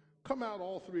 come out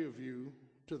all 3 of you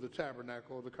to the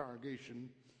tabernacle of the congregation.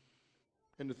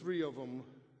 And the 3 of them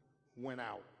went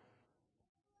out.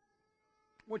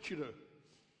 I want you to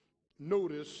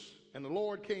notice, and the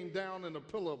Lord came down in a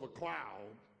pillar of a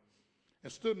cloud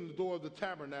and stood in the door of the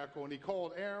tabernacle, and he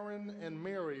called Aaron and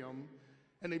Miriam,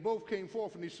 and they both came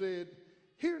forth, and he said,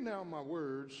 hear now my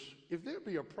words. If there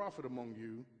be a prophet among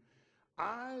you,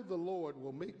 I, the Lord,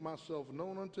 will make myself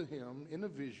known unto him in a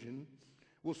vision,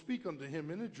 will speak unto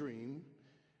him in a dream,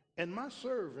 And my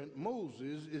servant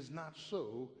Moses is not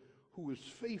so, who is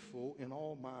faithful in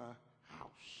all my house.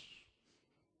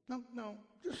 Now,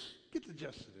 just get the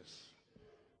gist of this.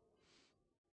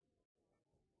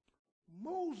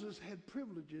 Moses had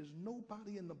privileges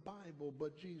nobody in the Bible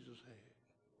but Jesus had.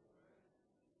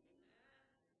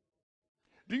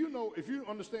 Do you know, if you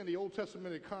understand the Old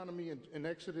Testament economy in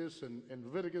Exodus and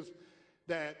Leviticus,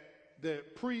 that the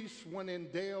priests went in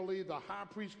daily, the high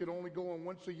priest could only go in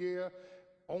once a year,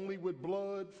 only with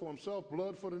blood for himself,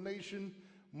 blood for the nation.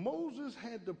 Moses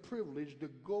had the privilege to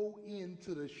go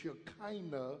into the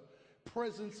Shekinah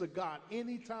presence of God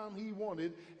anytime he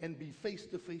wanted and be face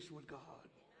to face with God.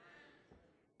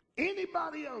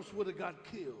 Anybody else would have got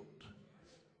killed.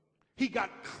 He got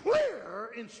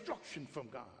clear instruction from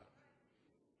God.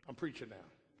 I'm preaching now.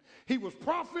 He was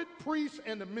prophet, priest,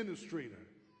 and administrator.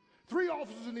 3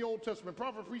 offices in the Old Testament,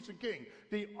 prophet, priest, and king.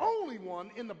 The only one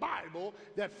in the Bible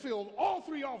that filled all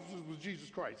 3 offices was Jesus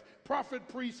Christ. Prophet,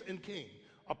 priest, and king.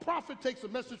 A prophet takes a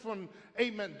message from,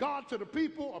 amen, God to the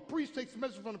people. A priest takes a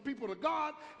message from the people to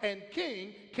God. And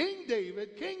King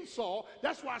David, King Saul,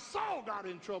 that's why Saul got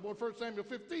in trouble in 1 Samuel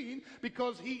 15,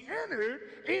 because he entered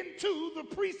into the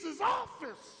priest's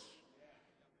office.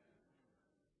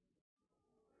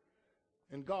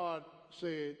 And God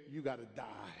said, you got to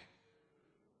die.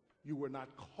 You were not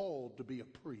called to be a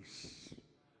priest.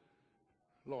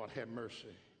 Lord have mercy.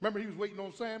 Remember, he was waiting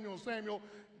on Samuel, and Samuel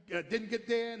didn't get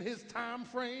there in his time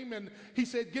frame, and he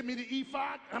said, give me the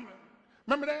ephod.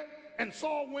 Remember that? And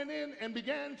Saul went in and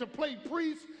began to play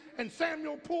priest, and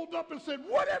Samuel pulled up and said,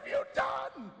 what have you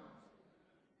done?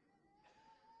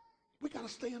 We got to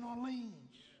stay in our lanes.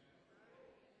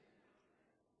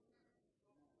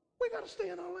 We got to stay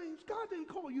in our lanes. God didn't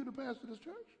call you to pastor this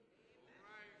church.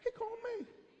 He called me.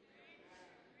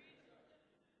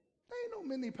 There ain't no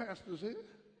many pastors here.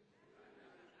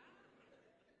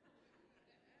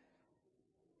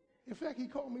 In fact, he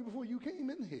called me before you came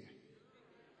in here.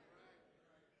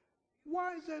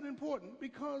 Why is that important?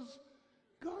 Because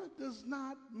God does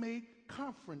not make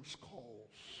conference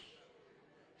calls.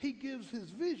 He gives his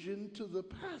vision to the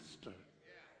pastor.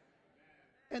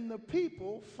 And the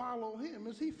people follow him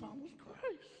as he follows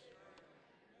Christ.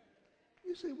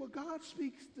 You say, well, God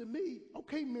speaks to me.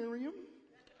 Okay, Miriam.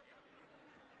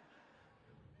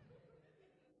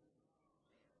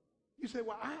 You say,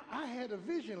 well, I had a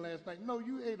vision last night. No,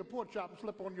 you ate a pork chop and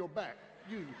slept on your back.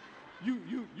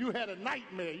 You had a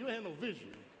nightmare. You had no vision.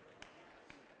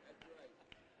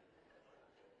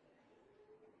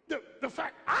 The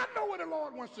fact, I know where the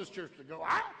Lord wants this church to go.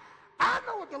 I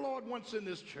know what the Lord wants in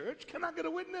this church. Can I get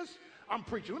a witness? I'm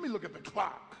preaching. Let me look at the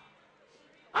clock.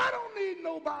 I don't need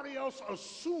nobody else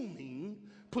assuming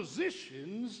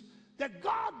positions that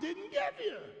God didn't give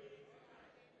you.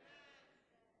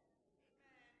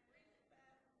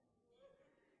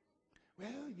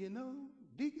 Well, you know,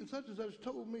 Deacon such and such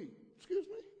told me. Excuse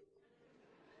me?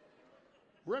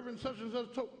 Reverend such and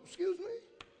such told, excuse me?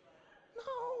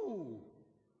 No.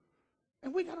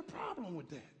 And we got a problem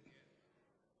with that.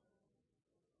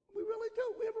 We really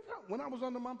do. We have a problem. When I was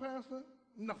under my pastor,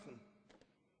 nothing.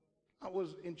 I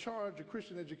was in charge of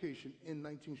Christian education in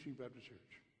 19th Street Baptist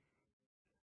Church.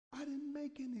 I didn't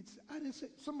make any, I didn't say,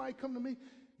 somebody come to me,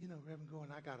 you know, Reverend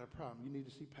Gordon, I got a problem. You need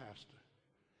to see pastor.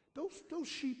 Those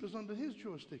sheep is under his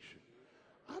jurisdiction.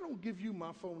 I don't give you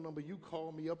my phone number. You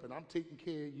call me up and I'm taking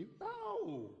care of you.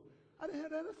 No, I didn't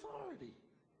have that authority.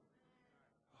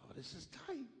 Oh, this is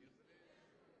tight.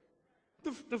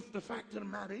 The fact of the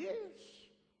matter is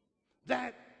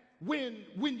that when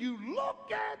you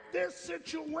look at this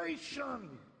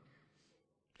situation,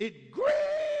 it grieved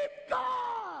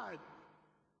God.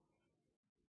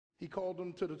 He called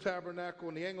them to the tabernacle,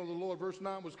 and the angel of the Lord, verse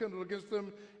 9, was kindled against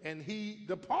them, and he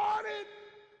departed,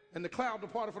 and the cloud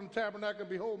departed from the tabernacle, and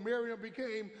behold, Miriam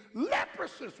became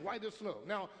leprous, white as snow.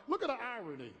 Now, look at the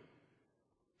irony.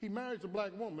 He marries a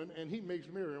black woman, and he makes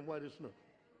Miriam white as snow.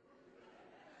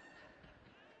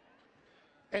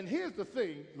 And here's the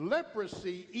thing,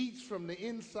 leprosy eats from the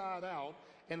inside out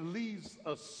and leaves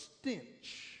a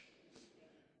stench.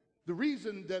 The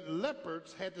reason that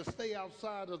leopards had to stay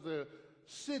outside of the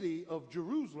city of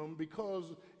Jerusalem because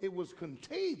it was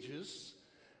contagious,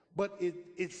 but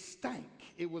it stank.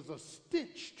 It was a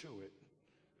stench to it.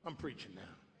 I'm preaching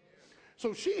now.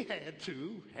 So she had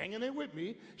to, hanging in with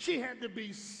me, she had to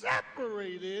be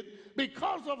separated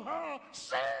because of her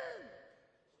sin.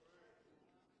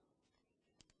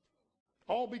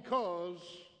 All because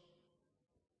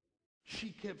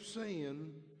she kept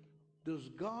saying, does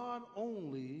God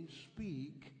only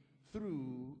speak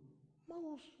through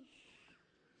Moses?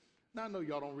 Now, I know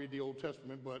y'all don't read the Old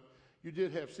Testament, but You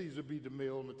did have Caesar B.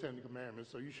 DeMille in the Ten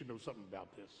Commandments, so you should know something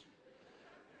about this.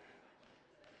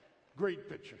 Great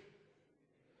picture.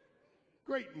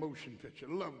 Great motion picture.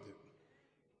 Loved it.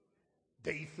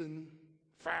 Dathan,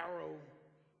 Pharaoh.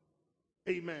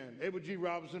 Amen. Edward G.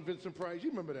 Robinson, Vincent Price. You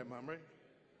remember that, Mom, right?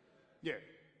 Yeah.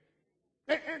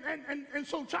 And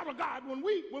so, child of God, when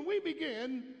we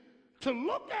begin to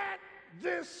look at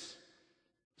this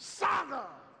saga,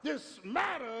 this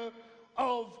matter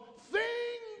of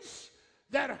things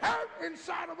that hurt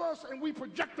inside of us and we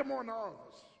project them on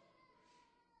others.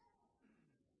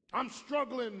 I'm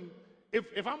struggling,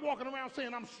 if I'm walking around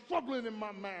saying I'm struggling in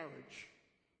my marriage,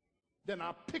 then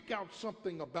I pick out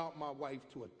something about my wife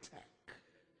to attack.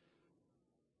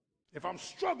 If I'm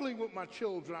struggling with my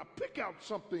children, I pick out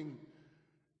something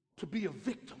to be a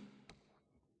victim.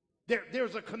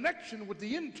 There's a connection with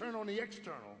the internal and the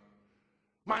external.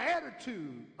 My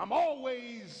attitude, I'm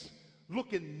always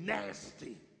looking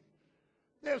nasty.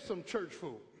 There's some church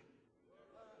folk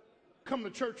come to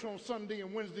church on Sunday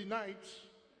and Wednesday nights,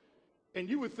 and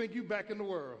you would think you back in the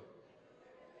world.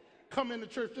 Come into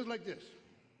church just like this.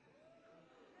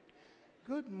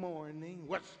 Good morning.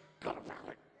 What's good about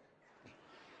it?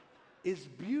 It's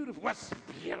beautiful. What's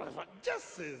beautiful?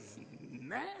 Just as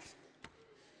nasty.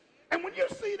 And when you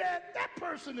see that, that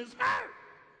person is hurt.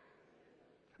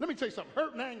 Let me tell you something.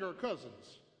 Hurt and anger are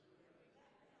cousins.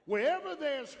 Wherever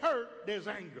there's hurt, there's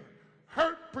anger.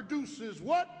 Hurt produces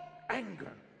what?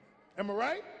 Anger. Am I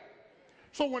right?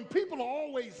 So when people are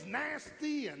always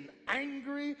nasty and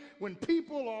angry, when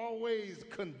people are always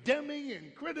condemning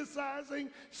and criticizing,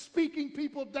 speaking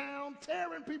people down,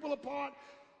 tearing people apart,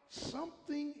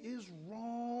 something is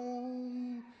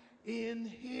wrong in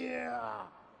here.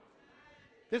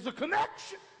 There's a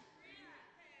connection.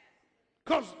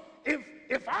 Because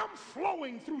if I'm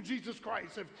flowing through Jesus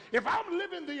Christ, if I'm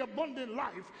living the abundant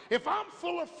life, if I'm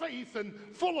full of faith and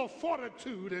full of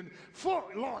fortitude and full,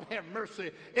 Lord have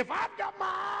mercy, if I've got my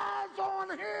eyes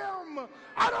on him,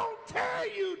 I don't tear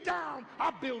you down,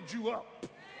 I build you up.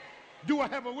 Do I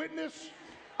have a witness?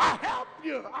 I help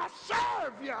you. I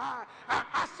serve you.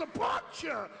 I support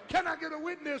you. Can I get a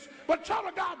witness? But child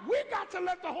of God, we got to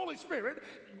let the Holy Spirit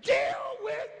deal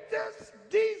with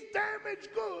these damaged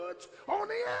goods on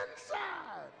the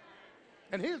inside.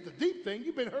 And here's the deep thing.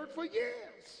 You've been hurt for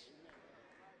years.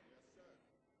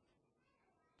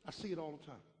 I see it all the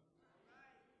time.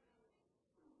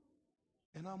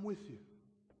 And I'm with you.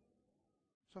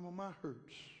 Some of my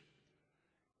hurts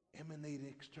emanate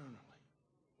externally.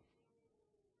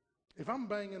 If I'm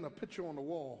banging a picture on the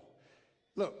wall,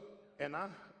 look, and I,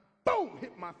 boom,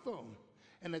 hit my thumb.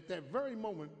 And at that very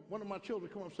moment, one of my children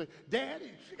come up and say,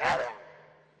 Daddy,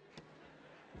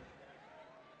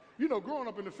 you know, growing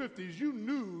up in the 50s, you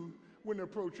knew when to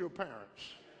approach your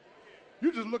parents.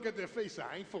 You just look at their face,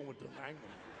 I ain't fooling with them. I ain't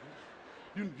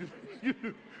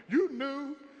gonna. You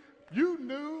knew.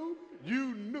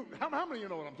 How many of you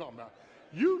know what I'm talking about?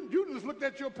 You just looked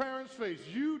at your parents' face.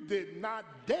 You did not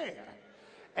dare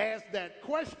ask that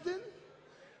question,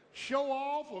 show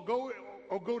off, or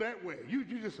go that way. You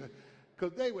just said,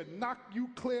 because they would knock you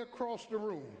clear across the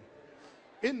room.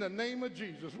 In the name of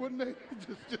Jesus, wouldn't they?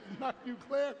 Just knock you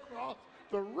clear across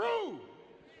the room.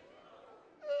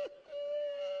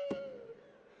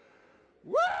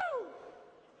 Woo!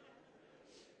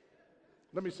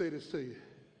 Let me say this to you.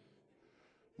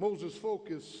 Moses'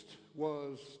 focus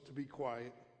was to be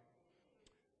quiet.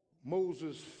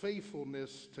 Moses'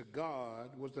 faithfulness to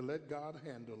God was to let God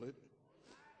handle it.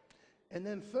 And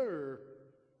then third,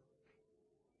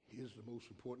 here's the most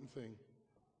important thing.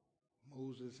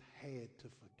 Moses had to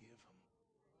forgive him.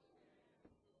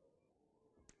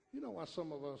 You know why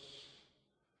some of us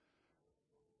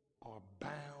are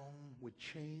bound with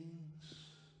chains?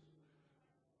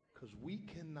 Because we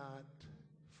cannot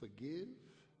forgive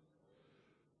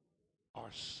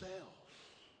ourselves,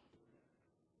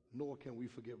 nor can we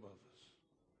forgive others.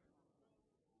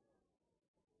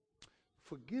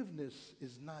 Forgiveness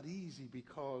is not easy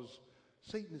because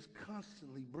Satan is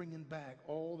constantly bringing back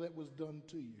all that was done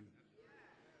to you.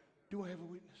 Do I have a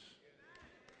witness?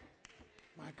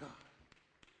 My God.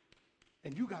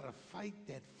 And you got to fight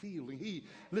that feeling.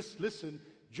 Listen,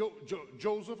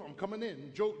 Joseph, I'm coming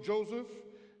in. Joseph's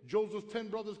 10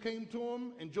 brothers came to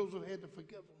him, and Joseph had to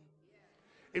forgive them.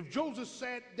 If Joseph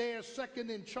sat there second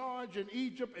in charge in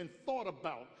Egypt and thought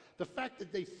about the fact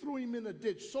that they threw him in a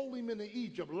ditch, sold him into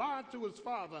Egypt, lied to his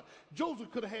father,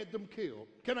 Joseph could have had them killed.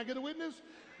 Can I get a witness?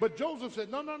 But Joseph said,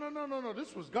 no,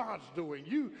 this was God's doing.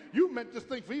 You meant this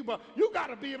thing for you, but you got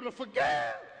to be able to forgive.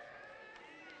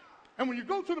 And when you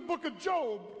go to the book of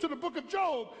Job,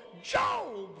 Job's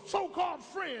so-called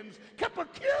friends kept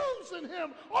accusing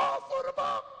him all through the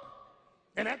book.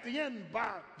 And at the end, by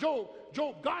God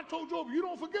told Job, you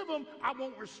don't forgive him, I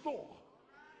won't restore.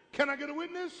 Can I get a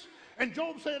witness? And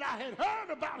Job said, I had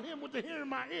heard about him with the hearing in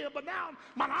my ear, but now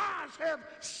my eyes have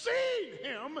seen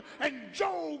him. And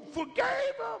Job forgave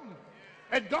him.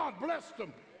 And God blessed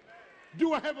him.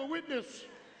 Do I have a witness?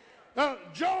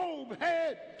 Job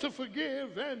had to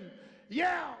forgive. And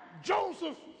yeah,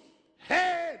 Joseph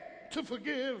had to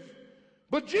forgive.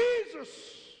 But Jesus,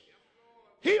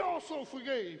 he also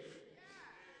forgave.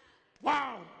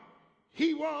 While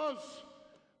he was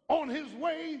on his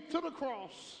way to the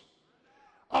cross,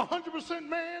 100%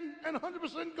 man and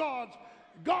 100%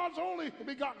 God's only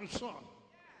begotten son.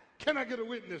 Can I get a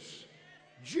witness?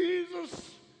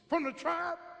 Jesus from the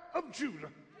tribe of Judah.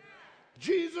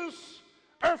 Jesus,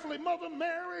 earthly mother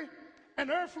Mary, and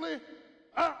earthly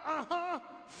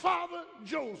father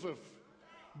Joseph,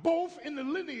 both in the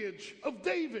lineage of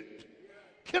David.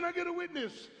 Can I get a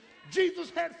witness? Jesus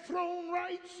had throne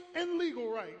rights and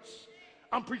legal rights.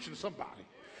 I'm preaching to somebody.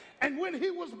 And when he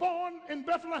was born in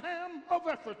Bethlehem of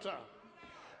Ephratah,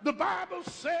 the Bible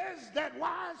says that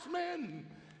wise men,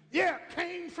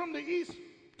 came from the east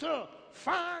to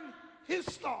find his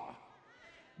star.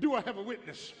 Do I have a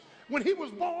witness? When he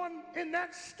was born in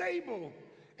that stable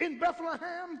in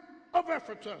Bethlehem of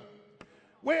Ephratah,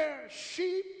 where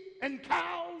sheep and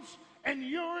cows and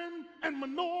urine and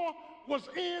manure was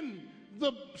in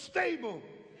the stable,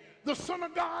 the Son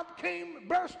of God came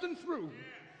bursting through.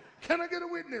 Can I get a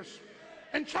witness?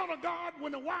 And child of God,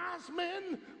 when the wise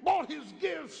men bought his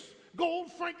gifts,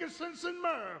 gold, frankincense, and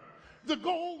myrrh, the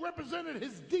gold represented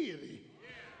his deity.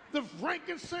 The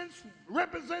frankincense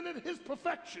represented his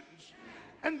perfections.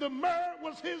 And the myrrh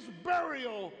was his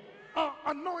burial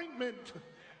anointment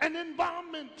and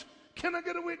embalmment. Can I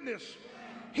get a witness?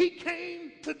 He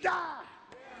came to die.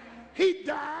 He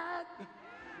died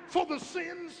for the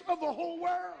sins of the whole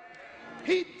world.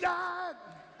 He died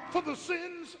for the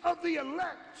sins of the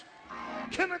elect.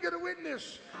 Can I get a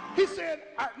witness? He said,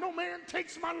 no man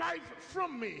takes my life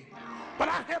from me, but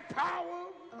I have power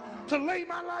to lay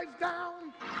my life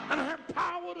down, and I have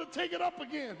power to take it up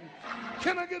again.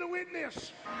 Can I get a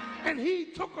witness? And he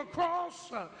took a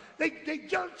cross. They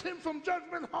judged him from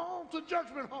judgment hall to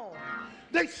judgment hall.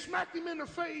 They smacked him in the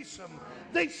face.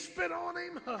 They spit on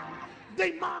him.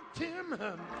 They mocked him.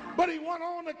 But he went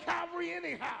on to Calvary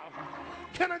anyhow.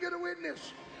 Can I get a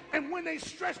witness? And when they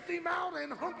stretched him out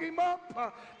and hung him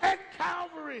up at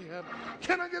Calvary,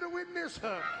 can I get a witness?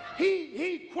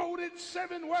 He quoted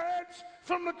 7 words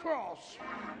from the cross.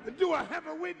 Do I have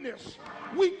a witness?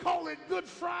 We call it Good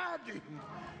Friday.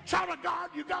 Child of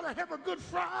God, you got to have a Good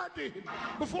Friday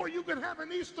before you can have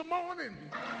an Easter morning.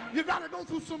 You got to go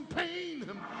through some pain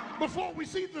before we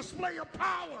see display of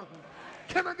power.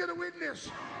 Can I get a witness?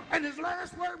 And his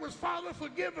last word was, Father,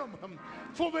 forgive them,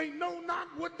 for they know not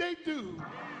what they do.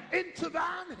 Into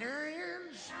thine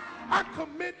hands I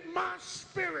commit my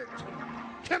spirit.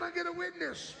 Can I get a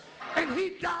witness? And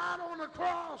he died on the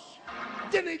cross.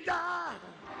 Then he died.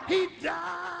 He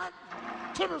died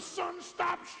till the sun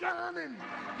stopped shining.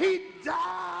 He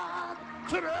died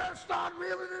till the earth started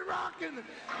reeling and rocking.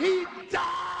 He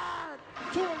died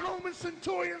till a Roman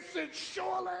centurion said,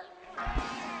 surely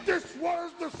this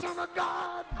was the Son of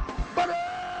God. But early,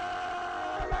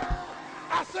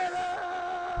 I said early,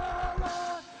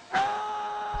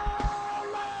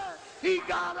 he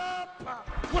got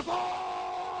up with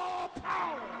all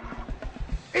power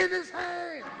in his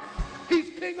hands.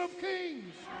 He's King of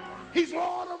Kings. He's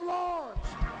Lord of Lords.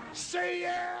 Say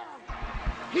yeah.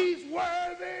 He's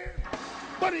worthy.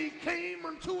 But he came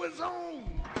unto his own,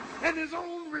 and his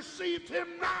own received him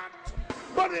not.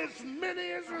 But as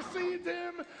many as received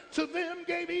him, to them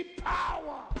gave he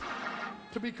power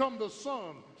to become the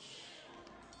sons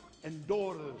and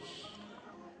daughters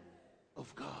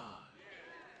of God.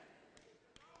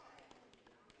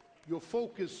 Your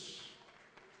focus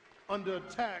under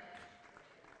attack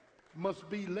must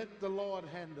be let the Lord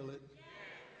handle it.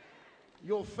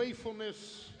 Your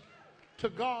faithfulness to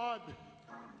God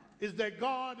is that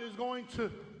God is going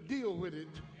to deal with it.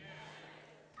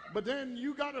 But then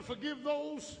you got to forgive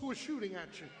those who are shooting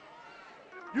at you.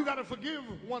 You got to forgive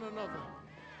one another.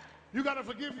 You got to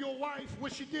forgive your wife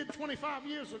what she did 25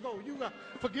 years ago. You got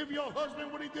to forgive your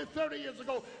husband what he did 30 years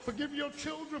ago. Forgive your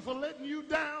children for letting you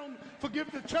down. Forgive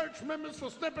the church members for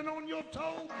stepping on your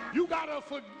toe. You got to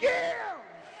forgive.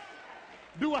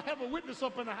 Do I have a witness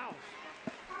up in the house?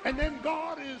 And then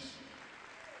God is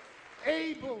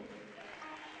able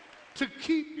to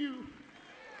keep you.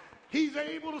 He's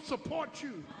able to support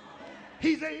you.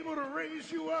 He's able to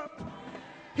raise you up.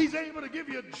 He's able to give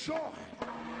you joy.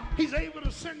 He's able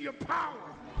to send you power.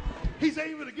 He's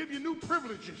able to give you new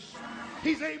privileges.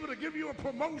 He's able to give you a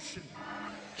promotion.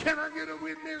 Can I get a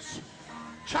witness?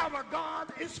 Child of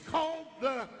God, it's called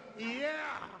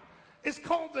it's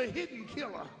called the hidden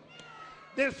killer.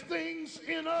 There's things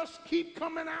in us keep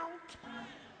coming out,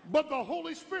 but the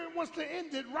Holy Spirit wants to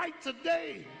end it right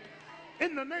today.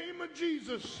 In the name of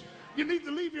Jesus, you need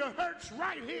to leave your hurts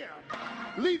right here.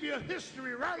 Leave your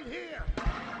history right here.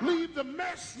 Leave the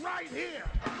mess right here.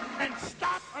 And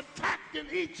stop attacking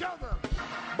each other,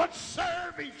 but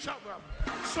serve each other.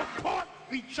 Support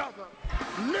each other.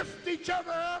 Lift each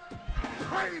other up.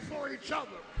 Pray for each other.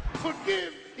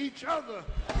 Forgive each other.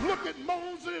 Look at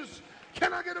Moses.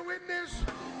 Can I get a witness?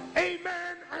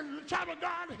 Amen. And child of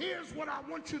God, here's what I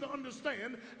want you to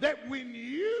understand, that when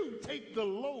you take the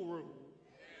low road,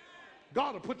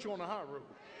 God will put you on the high road.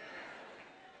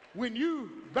 When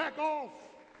you back off,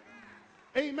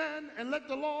 amen, and let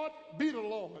the Lord be the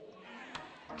Lord.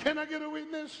 Can I get a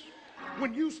witness?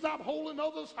 When you stop holding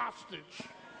others hostage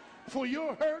for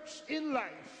your hurts in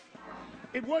life,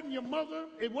 it wasn't your mother,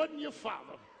 it wasn't your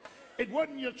father, it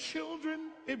wasn't your children,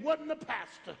 it wasn't the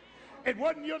pastor, it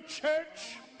wasn't your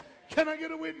church. Can I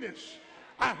get a witness?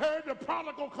 I heard the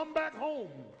prodigal come back home.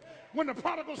 When the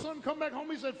prodigal son come back home,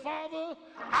 he said, Father,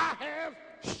 I have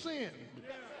sinned.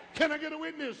 Can I get a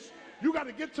witness? You got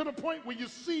to get to the point where you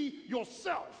see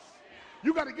yourself.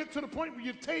 You got to get to the point where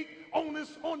you take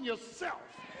onus on yourself.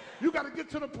 You got to get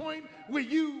to the point where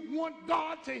you want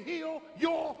God to heal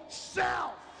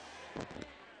yourself.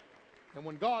 And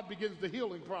when God begins the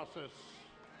healing process,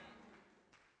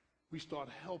 we start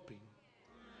helping,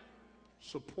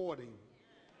 supporting,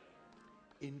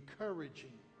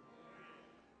 encouraging,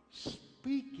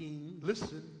 speaking,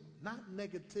 listen, not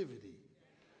negativity,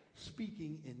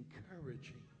 speaking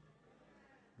encouraging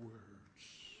words.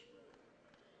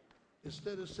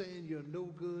 Instead of saying you're no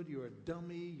good, you're a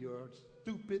dummy, you're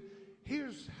stupid,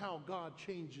 here's how God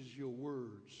changes your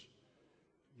words.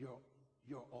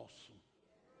 You're awesome.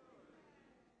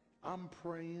 I'm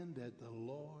praying that the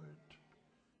Lord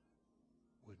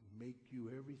would make you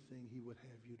everything he would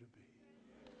have you to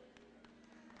be.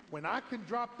 When I can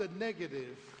drop the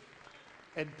negative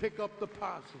and pick up the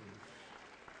positive,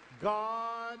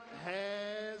 God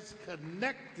has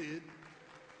connected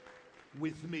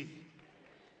with me.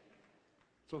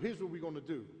 So here's what we're going to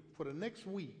do. For the next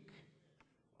week,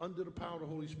 under the power of the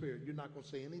Holy Spirit, you're not going to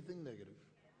say anything negative.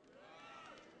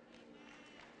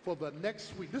 For the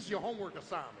next week, this is your homework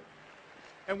assignment.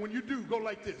 And when you do, go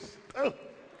like this. Ugh.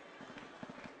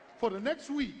 For the next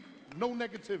week, no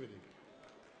negativity.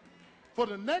 For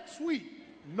the next week,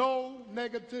 no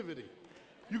negativity.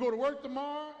 You go to work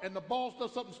tomorrow and the boss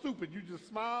does something stupid. You just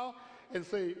smile and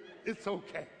say, it's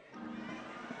okay.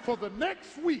 For the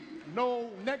next week, no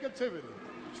negativity.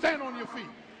 Stand on your feet.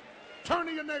 Turn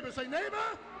to your neighbor and say, neighbor,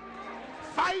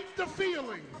 fight the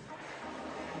feeling.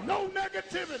 No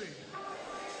negativity.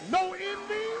 No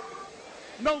envy.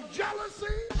 No jealousy.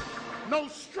 No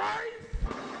strife.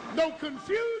 No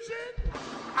confusion.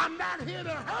 I'm not here to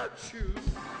hurt you.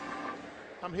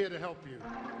 I'm here to help you.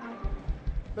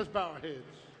 Let's bow our heads.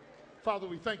 Father,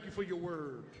 we thank you for your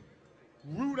word.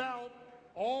 Root out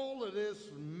all of this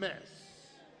mess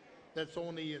that's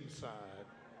on the inside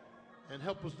and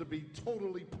help us to be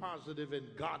totally positive and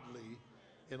godly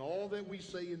in all that we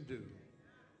say and do.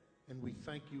 And we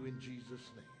thank you in Jesus'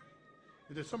 name.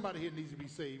 If there's somebody here that needs to be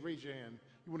saved, raise your hand.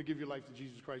 You want to give your life to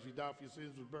Jesus Christ. He died for your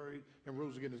sins, was buried, and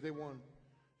rose again. Is there one?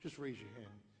 Just raise your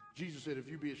hand. Jesus said, if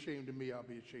you be ashamed of me, I'll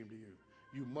be ashamed of you.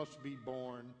 You must be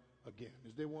born again.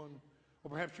 Is there one? Or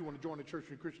perhaps you want to join the church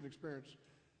for your Christian experience.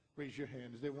 Raise your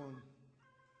hand. Is there one?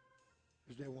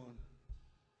 Is there one?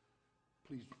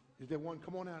 Please. Is there one?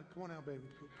 Come on out. Come on out, baby.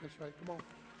 That's right. Come on.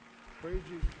 Praise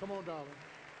Jesus. Come on, darling.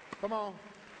 Come on.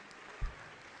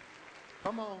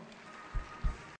 Come on.